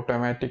 ദിവസത്തേക്ക്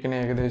ഓട്ടോമാറ്റിക്കിന്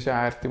ഏകദേശം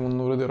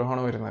 1300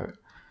 ദിർഹമാണ് വരുന്നത്.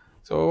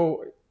 സോ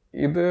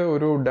ഇത്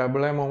ഒരു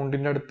ഡബിൾ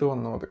എമൗണ്ടിൻ്റെ അടുത്ത്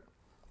വന്നു. അത്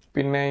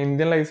പിന്നെ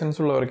ഇന്ത്യൻ ലൈസൻസ്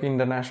ഉള്ളവർക്ക്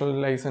ഇൻ്റർനാഷണൽ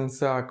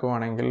ലൈസൻസ്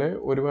ആക്കുവാണെങ്കിൽ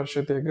 1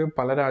 വർഷത്തേക്ക്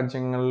പല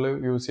രാജ്യങ്ങളിൽ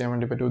യൂസ് ചെയ്യാൻ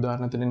വേണ്ടി പറ്റും.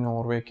 ഉദാഹരണത്തിന്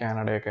നോർവേ,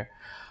 കാനഡയൊക്കെ.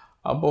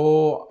 അപ്പോൾ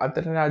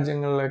അത്തരം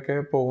രാജ്യങ്ങളിലൊക്കെ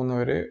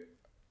പോകുന്നവർ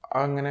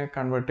അങ്ങനെ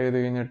കൺവേർട്ട് ചെയ്ത്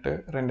കഴിഞ്ഞിട്ട്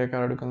റെൻ്റ്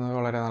കാർ എടുക്കുന്നത്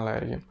വളരെ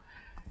നല്ലതായിരിക്കും.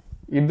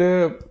 ഇത്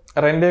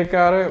റെൻ്റ്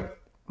കാർ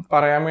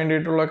പറയാൻ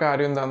വേണ്ടിയിട്ടുള്ള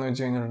കാര്യം എന്താണെന്ന്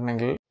വെച്ച്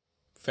കഴിഞ്ഞിട്ടുണ്ടെങ്കിൽ,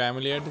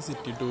 ഫാമിലിയായിട്ട്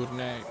സിറ്റി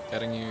ടൂറിന്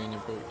ഇറങ്ങി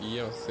കഴിഞ്ഞപ്പോൾ ഈ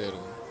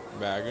അവസ്ഥയായിരുന്നു.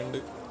 ബാഗുണ്ട്,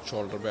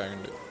 ഷോൾഡർ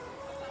ബാഗുണ്ട്,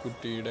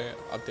 കുട്ടിയുടെ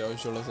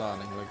അത്യാവശ്യമുള്ള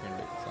സാധനങ്ങളൊക്കെ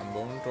ഉണ്ട്.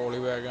 സംഭവം ട്രോളി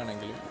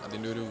ബാഗാണെങ്കിലും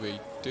അതിൻ്റെ ഒരു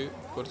വെയിറ്റ്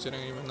കുറച്ച് നേരം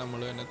കഴിയുമ്പോൾ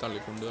നമ്മൾ തന്നെ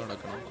തള്ളിക്കൊണ്ട്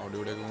നടക്കണം, അവിടെ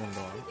ഇവിടെയൊക്കെ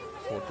കൊണ്ടുപോകണം.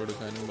 ഫോട്ടോ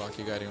എടുക്കാനും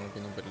ബാക്കി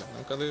കാര്യങ്ങൾക്കൊന്നും പറ്റില്ല,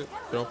 നമുക്കത്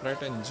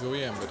പ്രോപ്പറായിട്ട് എൻജോയ്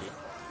ചെയ്യാൻ പറ്റില്ല.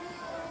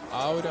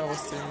 ആ ഒരു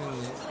അവസ്ഥയിൽ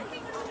നിന്ന്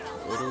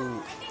ഒരു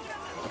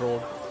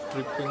റോഡ്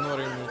ട്രിപ്പ് എന്ന്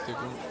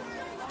പറയുമ്പോഴത്തേക്കും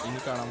ഇനി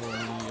കാണാൻ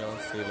പോകുന്ന ഈ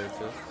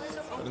അവസ്ഥയിലേക്ക്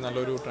ഒരു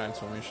നല്ലൊരു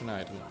ട്രാൻസ്ഫോർമേഷൻ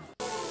ആയിരുന്നു.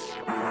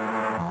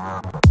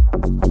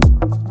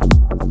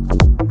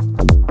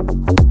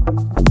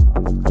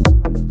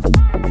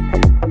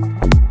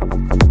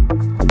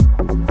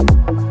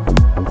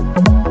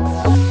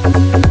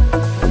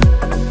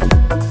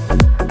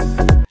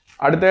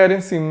 അടുത്ത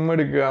കാര്യം സിം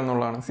എടുക്കുക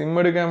എന്നുള്ളതാണ്. സിം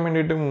എടുക്കാൻ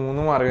വേണ്ടിയിട്ട്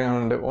 3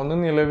 മാർഗ്ഗങ്ങളുണ്ട്. ഒന്ന്,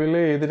 നിലവിൽ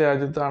ഏത്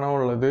രാജ്യത്താണോ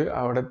ഉള്ളത്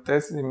അവിടുത്തെ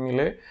സിമ്മിൽ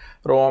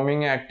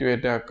റോമിങ്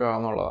ആക്ടിവേറ്റ് ആക്കുക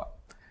എന്നുള്ളതാണ്.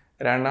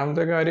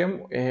 രണ്ടാമത്തെ കാര്യം,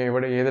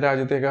 ഏത്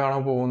രാജ്യത്തേക്കാണോ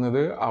പോകുന്നത്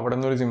അവിടെ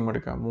നിന്നൊരു സിം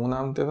എടുക്കാം.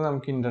 മൂന്നാമത്തേത്,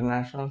 നമുക്ക്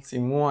ഇൻ്റർനാഷണൽ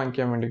സിമ്മ്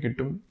വാങ്ങിക്കാൻ വേണ്ടി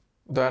കിട്ടും.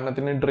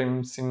 ഉദാഹരണത്തിന് ഡ്രീം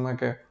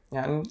സിമ്മൊക്കെ,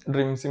 ഞാൻ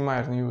ഡ്രീം സിം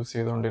ആയിരുന്നു യൂസ്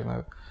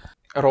ചെയ്തുകൊണ്ടിരുന്നത്.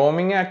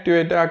 റോമിങ്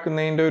ആക്ടിവേറ്റ്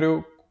ആക്കുന്നതിൻ്റെ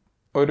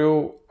ഒരു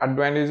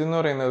അഡ്വാൻറ്റേജ് എന്ന്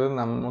പറയുന്നത്,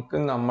 നമുക്ക്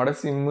നമ്മുടെ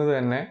സിമ്മ്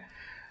തന്നെ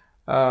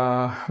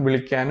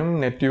വിളിക്കാനും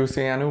നെറ്റ് യൂസ്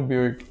ചെയ്യാനും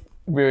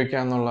ഉപയോഗിക്കുക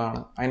എന്നുള്ളതാണ്.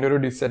 അതിൻ്റെ ഒരു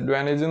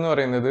ഡിസഡ്വാൻറ്റേജ് എന്ന്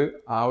പറയുന്നത്,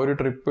 ആ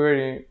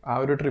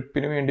ഒരു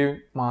ട്രിപ്പിന് വേണ്ടി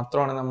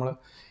മാത്രമാണ് നമ്മൾ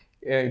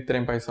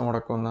ഇത്രയും പൈസ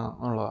മുടക്കുന്ന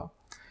എന്നുള്ളതാണ്.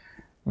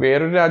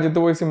 വേറൊരു രാജ്യത്ത്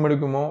പോയി സിം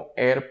എടുക്കുമ്പോൾ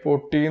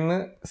എയർപോർട്ടിൽ നിന്ന്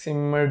സിം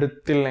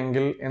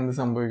എടുത്തില്ലെങ്കിൽ എന്ത്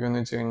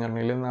സംഭവിക്കുമെന്ന് വെച്ച്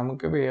കഴിഞ്ഞിട്ടുണ്ടെങ്കിൽ,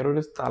 നമുക്ക്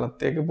വേറൊരു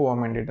സ്ഥലത്തേക്ക് പോകാൻ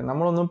വേണ്ടിയിട്ട്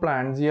നമ്മളൊന്നും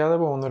പ്ലാൻ ചെയ്യാതെ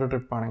പോകുന്നൊരു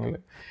ട്രിപ്പാണെങ്കിൽ,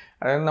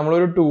 അതായത്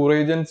നമ്മളൊരു ടൂർ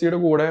ഏജൻസിയുടെ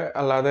കൂടെ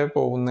അല്ലാതെ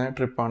പോകുന്ന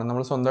ട്രിപ്പാണ്,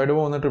 നമ്മൾ സ്വന്തമായിട്ട്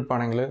പോകുന്ന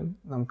ട്രിപ്പാണെങ്കിൽ,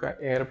 നമുക്ക്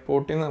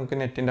എയർപോർട്ടിൽ നിന്ന് നമുക്ക്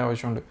നെറ്റിൻ്റെ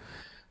ആവശ്യമുണ്ട്.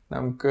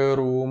 നമുക്ക്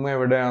റൂം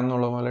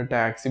എവിടെയാണെന്നുള്ള പോലെ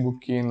ടാക്സി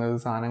ബുക്ക് ചെയ്യുന്നത്,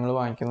 സാധനങ്ങൾ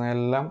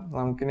വാങ്ങിക്കുന്നതെല്ലാം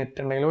നമുക്ക്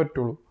നെറ്റ് ഉണ്ടെങ്കിൽ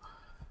പറ്റുള്ളൂ.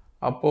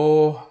 അപ്പോൾ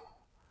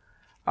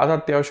അത്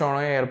അത്യാവശ്യമാണ്.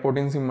 എയർപോർട്ടിൽ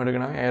നിന്ന് സിം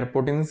എടുക്കണം.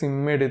 എയർപോർട്ടിൽ നിന്ന് സിം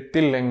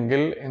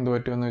എടുത്തില്ലെങ്കിൽ എന്ത്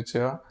പറ്റുമെന്ന്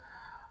വെച്ചാൽ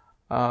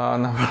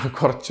നമ്മൾ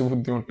കുറച്ച്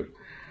ബുദ്ധിമുട്ട്.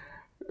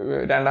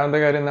 രണ്ടാമത്തെ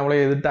കാര്യം, നമ്മൾ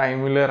ഏത്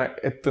ടൈമിൽ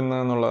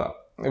എത്തുന്നതെന്നുള്ളതാണ്.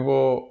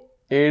 ഇപ്പോൾ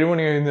 7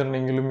 മണി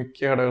കഴിഞ്ഞിട്ടുണ്ടെങ്കിൽ മിക്ക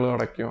കടകളും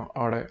അടയ്ക്കും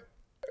അവിടെ.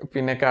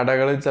 പിന്നെ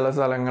കടകൾ ചില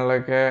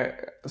സ്ഥലങ്ങളിലൊക്കെ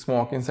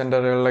സ്മോക്കിംഗ്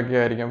സെൻറ്ററുകളിലൊക്കെ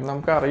ആയിരിക്കും,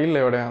 നമുക്ക് അറിയില്ല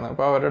എവിടെയാണ്.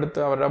 അപ്പോൾ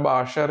അവരുടെ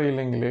ഭാഷ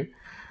അറിയില്ലെങ്കിൽ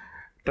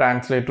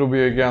ട്രാൻസ്ലേറ്റർ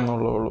ഉപയോഗിക്കുക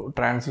എന്നുള്ളൂ.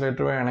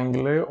 ട്രാൻസ്ലേറ്റർ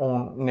വേണമെങ്കിൽ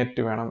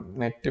നെറ്റ് വേണം,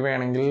 നെറ്റ്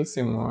വേണമെങ്കിൽ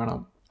സിം വേണം,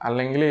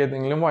 അല്ലെങ്കിൽ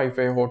ഏതെങ്കിലും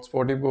വൈഫൈ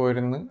ഹോട്ട്സ്പോട്ടിൽ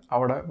പോയിരുന്ന്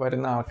അവിടെ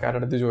വരുന്ന ആൾക്കാരുടെ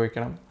അടുത്ത്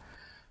ചോദിക്കണം.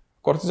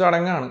 കുറച്ച്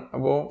ചടങ്ങാണ്.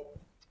 അപ്പോൾ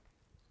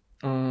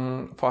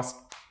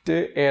ഫസ്റ്റ്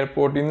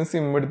എയർപോർട്ടിൽ നിന്ന്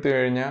സിം എടുത്തു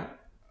കഴിഞ്ഞാൽ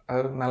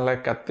അത് നല്ല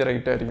കത്തി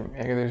റേറ്റ് ആയിരിക്കും.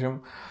 ഏകദേശം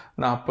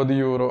 40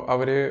 യൂറോ.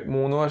 അവർ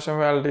 3 വർഷം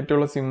വാലിഡിറ്റി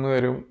ഉള്ള സിം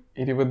തരും.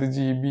 20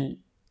 GB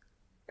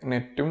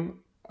നെറ്റും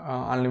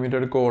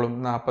അൺലിമിറ്റഡ് കോളും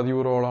 40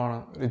 യൂറോളാണ്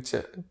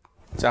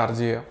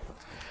ചാർജ് ചെയ്യുക.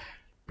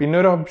 പിന്നെ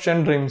ഒരു ഓപ്ഷൻ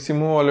ഡ്രീം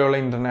സിമ്മ് പോലെയുള്ള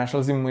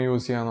ഇൻ്റർനാഷണൽ സിമ്മ്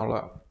യൂസ് ചെയ്യുക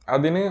എന്നുള്ളതാണ്.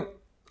 അതിന്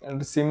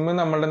സിമ്മ്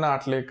നമ്മളുടെ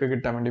നാട്ടിലേക്ക്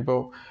കിട്ടാൻ വേണ്ടി,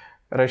 ഇപ്പോൾ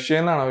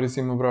റഷ്യയിൽ നിന്നാണ് അവർ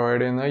സിമ്മ്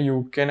പ്രൊവൈഡ് ചെയ്യുന്നത്.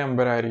 UK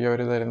നമ്പർ ആയിരിക്കും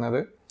അവർ തരുന്നത്.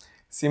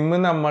 സിമ്മ്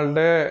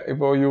നമ്മളുടെ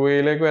ഇപ്പോൾ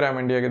UAE വരാൻ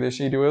വേണ്ടി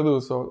ഏകദേശം 20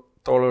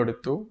 ദിവസത്തോളം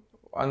എടുത്തു.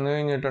 വന്നു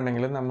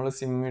കഴിഞ്ഞിട്ടുണ്ടെങ്കിൽ നമ്മൾ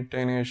സിം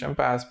ഇട്ടതിന് ശേഷം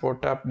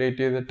പാസ്പോർട്ട്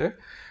അപ്ഡേറ്റ് ചെയ്തിട്ട്,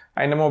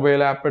 അതിൻ്റെ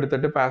മൊബൈൽ ആപ്പ്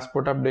എടുത്തിട്ട്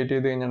പാസ്പോർട്ട് അപ്ഡേറ്റ്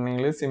ചെയ്ത്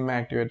കഴിഞ്ഞിട്ടുണ്ടെങ്കിൽ സിം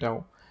ആക്ടിവേറ്റ്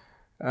ആവും.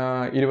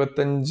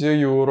 25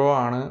 യൂറോ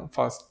ആണ്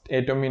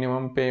ഏറ്റവും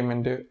മിനിമം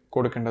പേയ്മെൻറ്റ്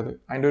കൊടുക്കേണ്ടത്.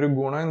 അതിൻ്റെ ഒരു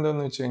ഗുണം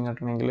എന്താണെന്ന് വെച്ച്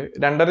കഴിഞ്ഞിട്ടുണ്ടെങ്കിൽ,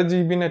 2.5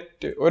 GB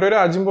നെറ്റ് ഓരോ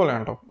രാജ്യം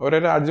പോലെയാണ് കേട്ടോ. ഓരോ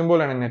രാജ്യം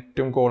പോലെയാണ്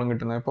നെറ്റും കോളും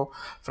കിട്ടുന്നത്. ഇപ്പോൾ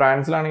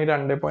ഫ്രാൻസിലാണെങ്കിൽ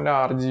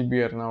 2.6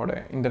 GB ആയിരുന്നു അവിടെ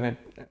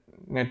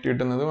നെറ്റ്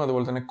കിട്ടുന്നതും.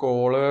 അതുപോലെ തന്നെ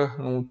കോള്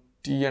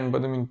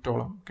 180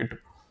 മിനിറ്റോളം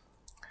കിട്ടും.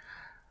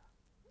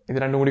 ഇത്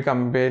രണ്ടും കൂടി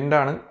കമ്പൈൻഡ്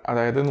ആണ്.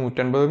 അതായത്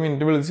 180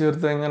 മിനിറ്റ് വിളിച്ച്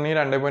ചേർത്ത് കഴിഞ്ഞിട്ടുണ്ടെങ്കിൽ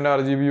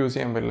 2.6 GB യൂസ്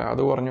ചെയ്യാൻ പറ്റില്ല,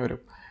 അത് കുറഞ്ഞു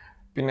വരും.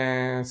 പിന്നെ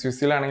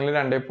സ്വിസ്സിലാണെങ്കിൽ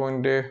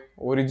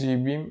 2.1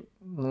 GB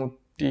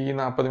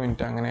 140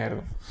 മിനിറ്റ്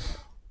അങ്ങനെയായിരുന്നു.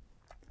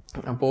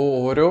 അപ്പോൾ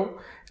ഓരോ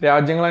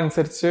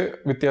രാജ്യങ്ങളനുസരിച്ച്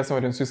വ്യത്യാസം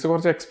വരും. സ്വിസ്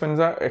കുറച്ച്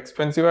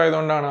എക്സ്പെൻസീവ്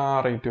ആയതുകൊണ്ടാണ് ആ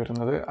റേറ്റ്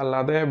വരുന്നത്.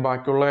 അല്ലാതെ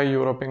ബാക്കിയുള്ള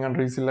യൂറോപ്യൻ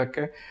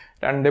കൺട്രീസിലൊക്കെ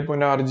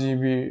 2.6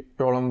 GB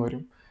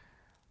വരും.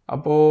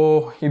 അപ്പോൾ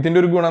ഇതിൻ്റെ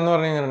ഒരു ഗുണം എന്ന്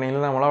പറഞ്ഞു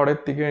കഴിഞ്ഞിട്ടുണ്ടെങ്കിൽ, നമ്മളവിടെ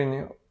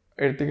എത്തിക്കഴിഞ്ഞ്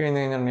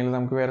കഴിഞ്ഞിട്ടുണ്ടെങ്കിൽ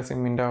നമുക്ക് വേറെ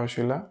സിമ്മിൻ്റെ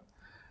ആവശ്യമില്ല,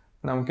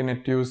 നമുക്ക്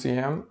നെറ്റ് യൂസ്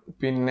ചെയ്യാം.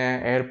 പിന്നെ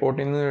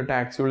എയർപോർട്ടിൽ നിന്ന്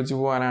ടാക്സി വിളിച്ച്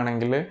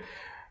പോകാനാണെങ്കിൽ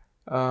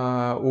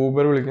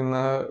ഊബർ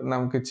വിളിക്കുന്നത്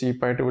നമുക്ക്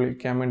ചീപ്പായിട്ട്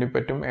വിളിക്കാൻ വേണ്ടി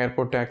പറ്റും.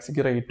 എയർപോർട്ട്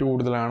ടാക്സിക്ക് റേറ്റ്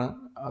കൂടുതലാണ്.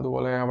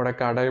 അതുപോലെ അവിടെ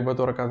കട ഇപ്പോൾ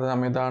തുറക്കാത്ത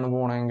സമയത്താണ്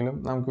പോകണമെങ്കിലും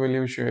നമുക്ക്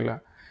വലിയ വിഷയമില്ല.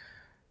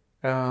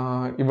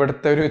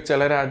 ഇവിടുത്തെ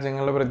ചില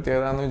രാജ്യങ്ങളുടെ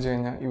പ്രത്യേകത എന്ന് വെച്ച്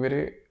കഴിഞ്ഞാൽ, ഇവർ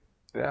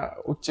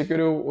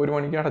ഉച്ചയ്ക്കൊരു 1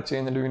 മണിക്ക് അടച്ചു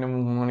കഴിഞ്ഞിട്ട് പിന്നെ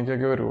 3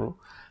 മണിക്കൊക്കെ വരുള്ളൂ.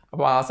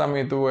 അപ്പോൾ ആ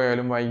സമയത്ത്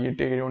പോയാലും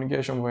വൈകിട്ട് 7 മണിക്ക്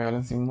ശേഷം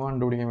പോയാലും സിം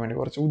കണ്ടുപിടിക്കാൻ വേണ്ടി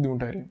കുറച്ച്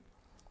ബുദ്ധിമുട്ടായിരിക്കും.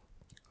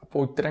 അപ്പോൾ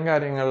ഇത്തരം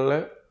കാര്യങ്ങളിൽ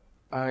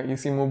ഈ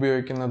സിം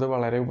ഉപയോഗിക്കുന്നത്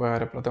വളരെ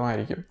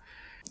ഉപകാരപ്രദമായിരിക്കും.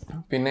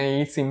 പിന്നെ ഈ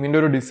സിമ്മിൻ്റെ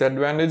ഒരു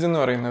ഡിസഡ്വാൻറ്റേജ് എന്ന്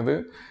പറയുന്നത്,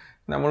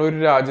 നമ്മളൊരു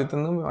രാജ്യത്തു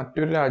നിന്ന്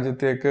മറ്റൊരു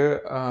രാജ്യത്തേക്ക്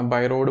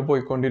ബൈ റോഡ്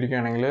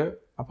പോയിക്കൊണ്ടിരിക്കുകയാണെങ്കിൽ,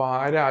 അപ്പോൾ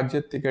ആ രാജ്യം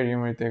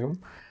എത്തിക്കഴിയുമ്പോഴത്തേക്കും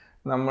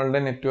നമ്മളുടെ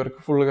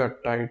നെറ്റ്വർക്ക് ഫുള്ള്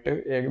കട്ടായിട്ട്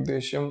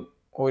ഏകദേശം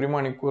 1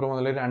 മണിക്കൂർ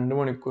മുതൽ 2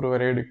 മണിക്കൂർ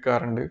വരെ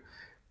എടുക്കാറുണ്ട്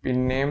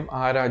പിന്നെയും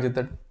ആ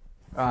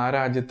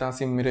രാജ്യത്ത് ആ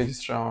സിം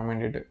രജിസ്റ്റർ ആവാൻ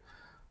വേണ്ടിയിട്ട്.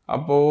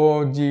 അപ്പോൾ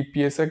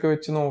GPS ഒക്കെ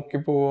വെച്ച് നോക്കി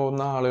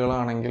പോകുന്ന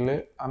ആളുകളാണെങ്കിൽ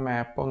ആ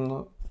മാപ്പ് ഒന്ന്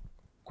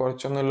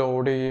കുറച്ചൊന്ന്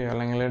ലോഡ് ചെയ്യുക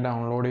അല്ലെങ്കിൽ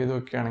ഡൗൺലോഡ് ചെയ്ത്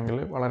വെക്കുകയാണെങ്കിൽ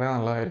വളരെ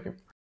നല്ലതായിരിക്കും.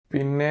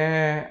 പിന്നെ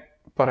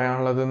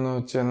പറയാനുള്ളതെന്ന്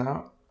വെച്ച് കഴിഞ്ഞാൽ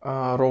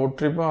റോഡ്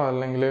ട്രിപ്പോ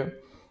അല്ലെങ്കിൽ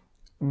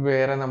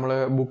വേറെ നമ്മൾ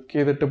ബുക്ക്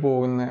ചെയ്തിട്ട്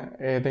പോകുന്ന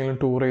ഏതെങ്കിലും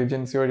ടൂർ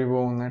ഏജൻസി വഴി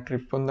പോകുന്ന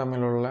ട്രിപ്പും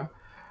തമ്മിലുള്ള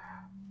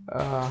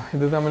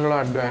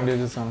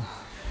അഡ്വാൻറ്റേജസ് ആണ്.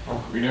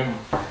 Video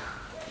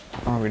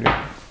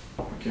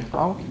okay.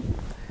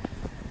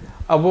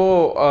 അപ്പോൾ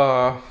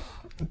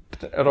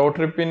റോഡ്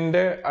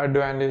ട്രിപ്പിൻ്റെ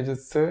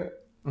അഡ്വാൻറ്റേജസ്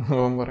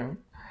പറയും,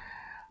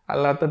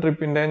 അല്ലാത്ത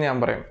ട്രിപ്പിൻ്റെ ഞാൻ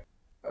പറയും.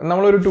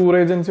 നമ്മളൊരു ടൂർ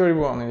ഏജൻസി വഴി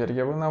പോകാമെന്ന്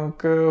വിചാരിക്കും. അപ്പോൾ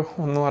നമുക്ക്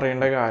ഒന്നും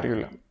അറിയേണ്ട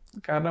കാര്യമില്ല.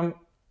 കാരണം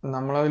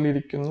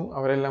നമ്മളതിലിരിക്കുന്നു,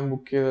 അവരെല്ലാം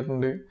ബുക്ക്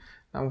ചെയ്തിട്ടുണ്ട്,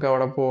 നമുക്ക്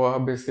അവിടെ പോവാം,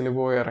 ബസ്സിൽ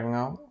പോയി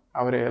ഇറങ്ങാം,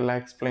 അവരെല്ലാം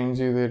എക്സ്പ്ലെയിൻ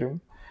ചെയ്ത് തരും.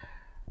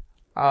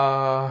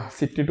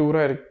 സിറ്റി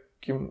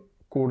ടൂറായിരിക്കും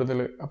കൂടുതൽ.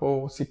 അപ്പോൾ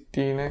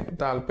സിറ്റീനെ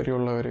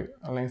താല്പര്യമുള്ളവർ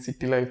അല്ലെങ്കിൽ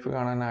സിറ്റി ലൈഫ്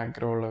കാണാൻ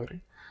ആഗ്രഹമുള്ളവർ,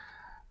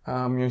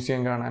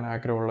 മ്യൂസിയം കാണാൻ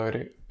ആഗ്രഹമുള്ളവർ,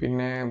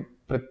 പിന്നെ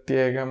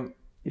പ്രത്യേകം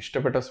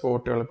ഇഷ്ടപ്പെട്ട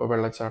സ്പോട്ടുകൾ, ഇപ്പോൾ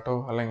വെള്ളച്ചാട്ടമോ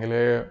അല്ലെങ്കിൽ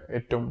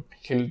ഏറ്റവും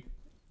ഹിൽ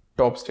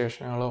ടോപ്പ്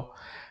സ്റ്റേഷനുകളോ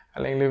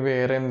അല്ലെങ്കിൽ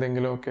വേറെ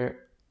എന്തെങ്കിലുമൊക്കെ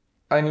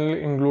അതിൽ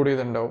ഇൻക്ലൂഡ്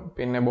ചെയ്തിട്ടുണ്ടാവും.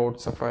 പിന്നെ ബോട്ട്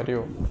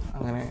സഫാരിയോ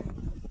അങ്ങനെ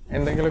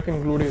എന്തെങ്കിലുമൊക്കെ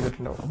ഇൻക്ലൂഡ്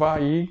ചെയ്തിട്ടുണ്ടാവും. അപ്പോൾ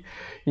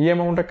ഈ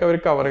എമൗണ്ടൊക്കെ അവർ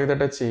കവർ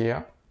ചെയ്തിട്ട്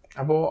ചെയ്യാം.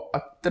 അപ്പോൾ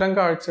അത്തരം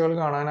കാഴ്ചകൾ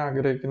കാണാൻ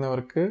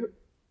ആഗ്രഹിക്കുന്നവർക്ക്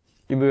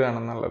ഇത് ആണ്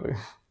നല്ലത്.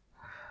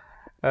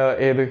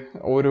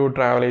 ഒരു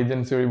ട്രാവൽ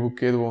ഏജൻസി വഴി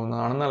ബുക്ക് ചെയ്ത്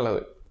പോകുന്നതാണ്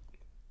നല്ലത്.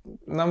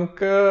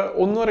 നമുക്ക്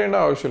ഒന്നും അറിയേണ്ട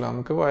ആവശ്യമില്ല.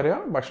 നമുക്ക് വരിക,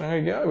 ഭക്ഷണം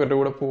കഴിക്കുക, ഇവരുടെ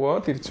കൂടെ പോവുക,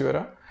 തിരിച്ചു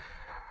വരാം,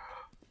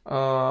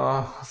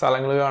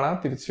 സ്ഥലങ്ങൾ കാണാം,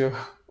 തിരിച്ച്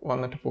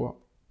വന്നിട്ട് പോവാം.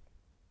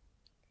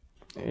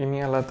 ഇനി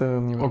അല്ലാത്ത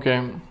ഓക്കെ.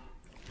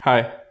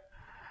 ഹായ്.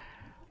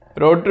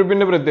 റോഡ്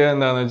ട്രിപ്പിൻ്റെ പ്രത്യേകത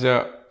എന്താണെന്ന് വെച്ചാൽ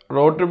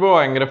റോഡ് ട്രിപ്പ്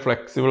ഭയങ്കര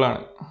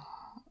ഫ്ലെക്സിബിളാണ്.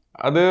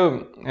 അത്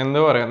എന്താ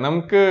പറയുക,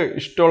 നമുക്ക്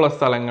ഇഷ്ടമുള്ള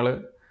സ്ഥലങ്ങൾ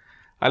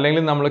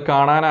അല്ലെങ്കിൽ നമ്മൾ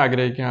കാണാൻ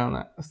ആഗ്രഹിക്കുന്ന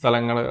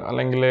സ്ഥലങ്ങൾ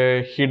അല്ലെങ്കിൽ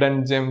ഹിഡൻ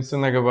ജെംസ്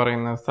എന്നൊക്കെ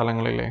പറയുന്ന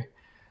സ്ഥലങ്ങളില്ലേ,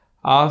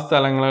 ആ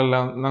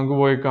സ്ഥലങ്ങളെല്ലാം നമുക്ക്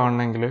പോയി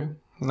കാണണമെങ്കിൽ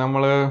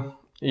നമ്മൾ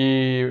ഈ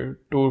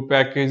ടൂർ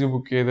പാക്കേജ്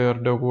ബുക്ക്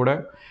ചെയ്തവരുടെ കൂടെ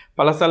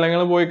പല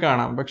സ്ഥലങ്ങളിൽ പോയി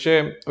കാണാം. പക്ഷേ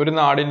ഒരു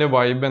നാടിൻ്റെ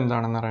വൈബ്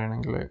എന്താണെന്ന്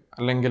അറിയണമെങ്കിൽ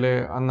അല്ലെങ്കിൽ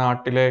ആ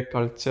നാട്ടിലെ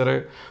കൾച്ചർ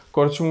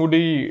കുറച്ചും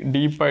കൂടി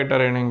ഡീപ്പായിട്ട്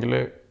അറിയണമെങ്കിൽ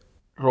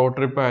റോഡ്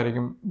ട്രിപ്പ്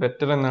ആയിരിക്കും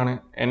ബെറ്റർ എന്നാണ്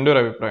എൻ്റെ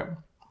ഒരു അഭിപ്രായം.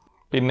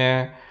 പിന്നെ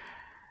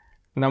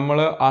നമ്മൾ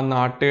ആ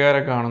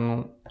നാട്ടുകാരെ കാണുന്നു,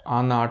 ആ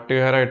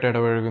നാട്ടുകാരായിട്ട്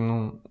ഇടപഴകുന്നു,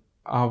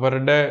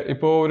 അവരുടെ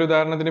ഇപ്പോൾ ഒരു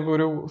ഉദാഹരണത്തിന് ഇപ്പോൾ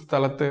ഒരു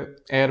സ്ഥലത്ത്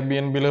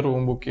എയർബിഎൻബിയിൽ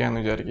റൂം ബുക്ക്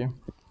ചെയ്യാമെന്ന് വിചാരിക്കും.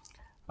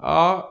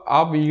 ആ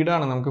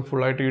വീടാണ് നമുക്ക്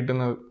ഫുള്ളായിട്ട്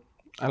കിട്ടുന്നത്,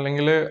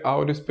 അല്ലെങ്കിൽ ആ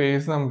ഒരു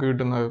സ്പേസ് നമുക്ക്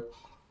കിട്ടുന്നത്.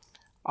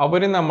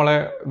 അവർ നമ്മളെ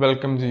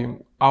വെൽക്കം ചെയ്യും,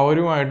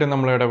 അവരുമായിട്ട്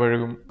നമ്മൾ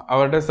ഇടപഴകും,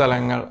 അവരുടെ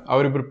സ്ഥലങ്ങൾ,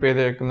 അവർ പ്രിപ്പയർ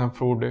ചെയ്തേക്കുന്ന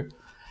ഫുഡ്,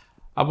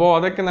 അപ്പോൾ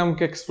അതൊക്കെ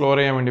നമുക്ക് എക്സ്പ്ലോർ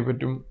ചെയ്യാൻ വേണ്ടി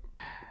പറ്റും.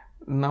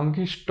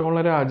 നമുക്ക് ഇഷ്ടമുള്ള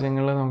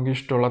രാജ്യങ്ങൾ നമുക്ക്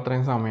ഇഷ്ടമുള്ള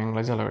അത്രയും സമയങ്ങൾ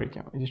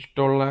ചിലവഴിക്കാം,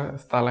 ഇഷ്ടമുള്ള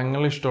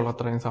സ്ഥലങ്ങൾ ഇഷ്ടമുള്ള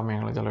അത്രയും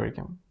സമയങ്ങൾ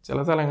ചിലവഴിക്കാം. ചില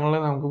സ്ഥലങ്ങളിൽ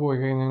നമുക്ക് പോയി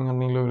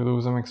കഴിഞ്ഞിട്ടുണ്ടെങ്കിൽ ഒരു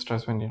ദിവസം എക്സ്ട്രാ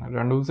സ്പെൻഡ് ചെയ്യണം,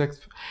 2 ദിവസം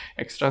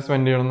എക്സ്ട്രാ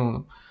സ്പെൻഡ് ചെയ്യണമെന്ന്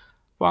തോന്നും.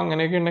 അപ്പോൾ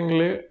അങ്ങനെയൊക്കെ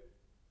ഉണ്ടെങ്കിൽ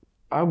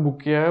ആ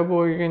ബുക്ക് ചെയ്യാതെ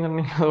പോയി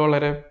കഴിഞ്ഞിട്ടുണ്ടെങ്കിൽ അത്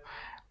വളരെ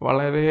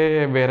വളരെ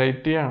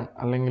വെറൈറ്റിയാണ്,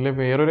 അല്ലെങ്കിൽ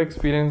വേറൊരു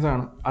എക്സ്പീരിയൻസ്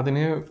ആണ്.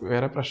 അതിന്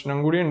വേറെ പ്രശ്നം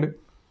കൂടിയുണ്ട്.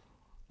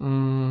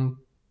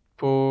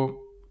 ഇപ്പോൾ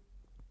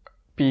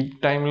പീക്ക്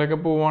ടൈമിലൊക്കെ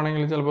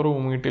പോവുകയാണെങ്കിൽ ചിലപ്പോൾ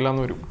റൂം കിട്ടില്ല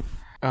എന്ന് വരും.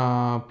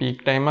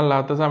 പീക്ക് ടൈം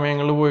അല്ലാത്ത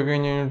സമയങ്ങളിൽ പോയി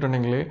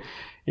കഴിഞ്ഞിട്ടുണ്ടെങ്കിൽ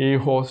ഈ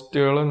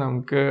ഹോസ്റ്റലുകൾ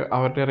നമുക്ക്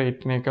അവരുടെ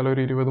റേറ്റിനേക്കാൾ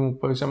ഒരു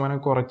 20-30%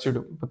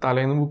 കുറച്ചിടും. ഇപ്പോൾ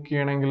തലേന്ന് ബുക്ക്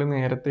ചെയ്യണമെങ്കിൽ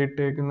നേരത്തെ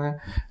ഇട്ടേക്കുന്ന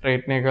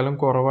റേറ്റിനേക്കാളും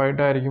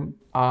കുറവായിട്ടായിരിക്കും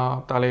ആ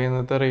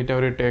തലേന്നത്തെ റേറ്റ്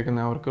അവർ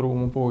ഇട്ടേക്കുന്നത്, അവർക്ക്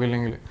റൂമിൽ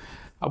പോകില്ലെങ്കിൽ.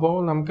 അപ്പോൾ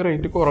നമുക്ക്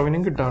റേറ്റ്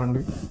കുറവിനും കിട്ടാറുണ്ട്,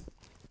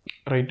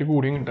 റേറ്റ്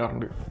കൂടിയും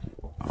കിട്ടാറുണ്ട്.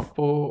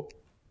 അപ്പോൾ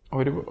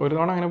ഒരു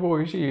തവണ അങ്ങനെ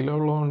പോയി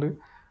ശീലമുള്ളതുകൊണ്ട്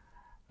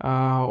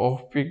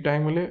ഓഫ് പീക്ക്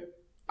ടൈമിൽ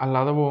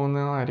അല്ലാതെ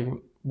പോകുന്നതായിരിക്കും,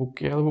 ബുക്ക്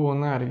ചെയ്യാതെ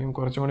പോകുന്നതായിരിക്കും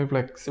കുറച്ചും കൂടി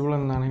ഫ്ലെക്സിബിൾ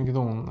എന്നാണ് എനിക്ക്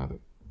തോന്നുന്നത്.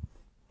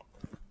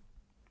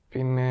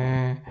 പിന്നെ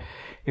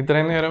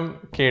ഇത്രയും നേരം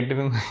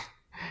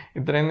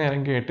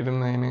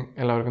കേട്ടിരുന്നതിന്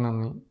എല്ലാവർക്കും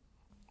നന്ദി.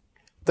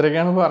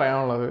 ഇത്രയൊക്കെയാണ്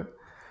പറയാനുള്ളത്.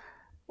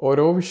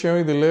 ഓരോ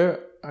വിഷയവും ഇതിൽ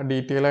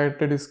ഡീറ്റെയിൽ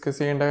ആയിട്ട് ഡിസ്കസ്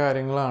ചെയ്യേണ്ട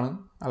കാര്യങ്ങളാണ്,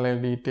 അല്ലെങ്കിൽ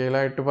ഡീറ്റെയിൽ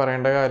ആയിട്ട്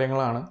പറയേണ്ട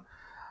കാര്യങ്ങളാണ്.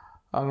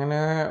 അങ്ങനെ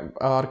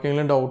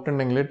ആർക്കെങ്കിലും ഡൗട്ട്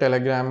ഉണ്ടെങ്കിൽ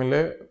ടെലഗ്രാമിൽ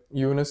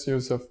യൂനസ്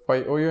യൂസഫ്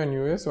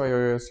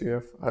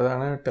YOUNUSYOUSUF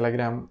അതാണ്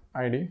ടെലഗ്രാം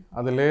ID.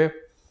 അതിൽ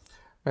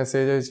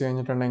മെസ്സേജ് അയച്ചു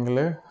കഴിഞ്ഞിട്ടുണ്ടെങ്കിൽ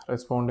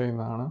റെസ്പോണ്ട്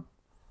ചെയ്യുന്നതാണ്.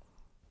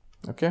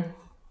 Okay,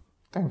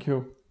 thank you,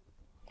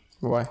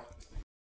 by.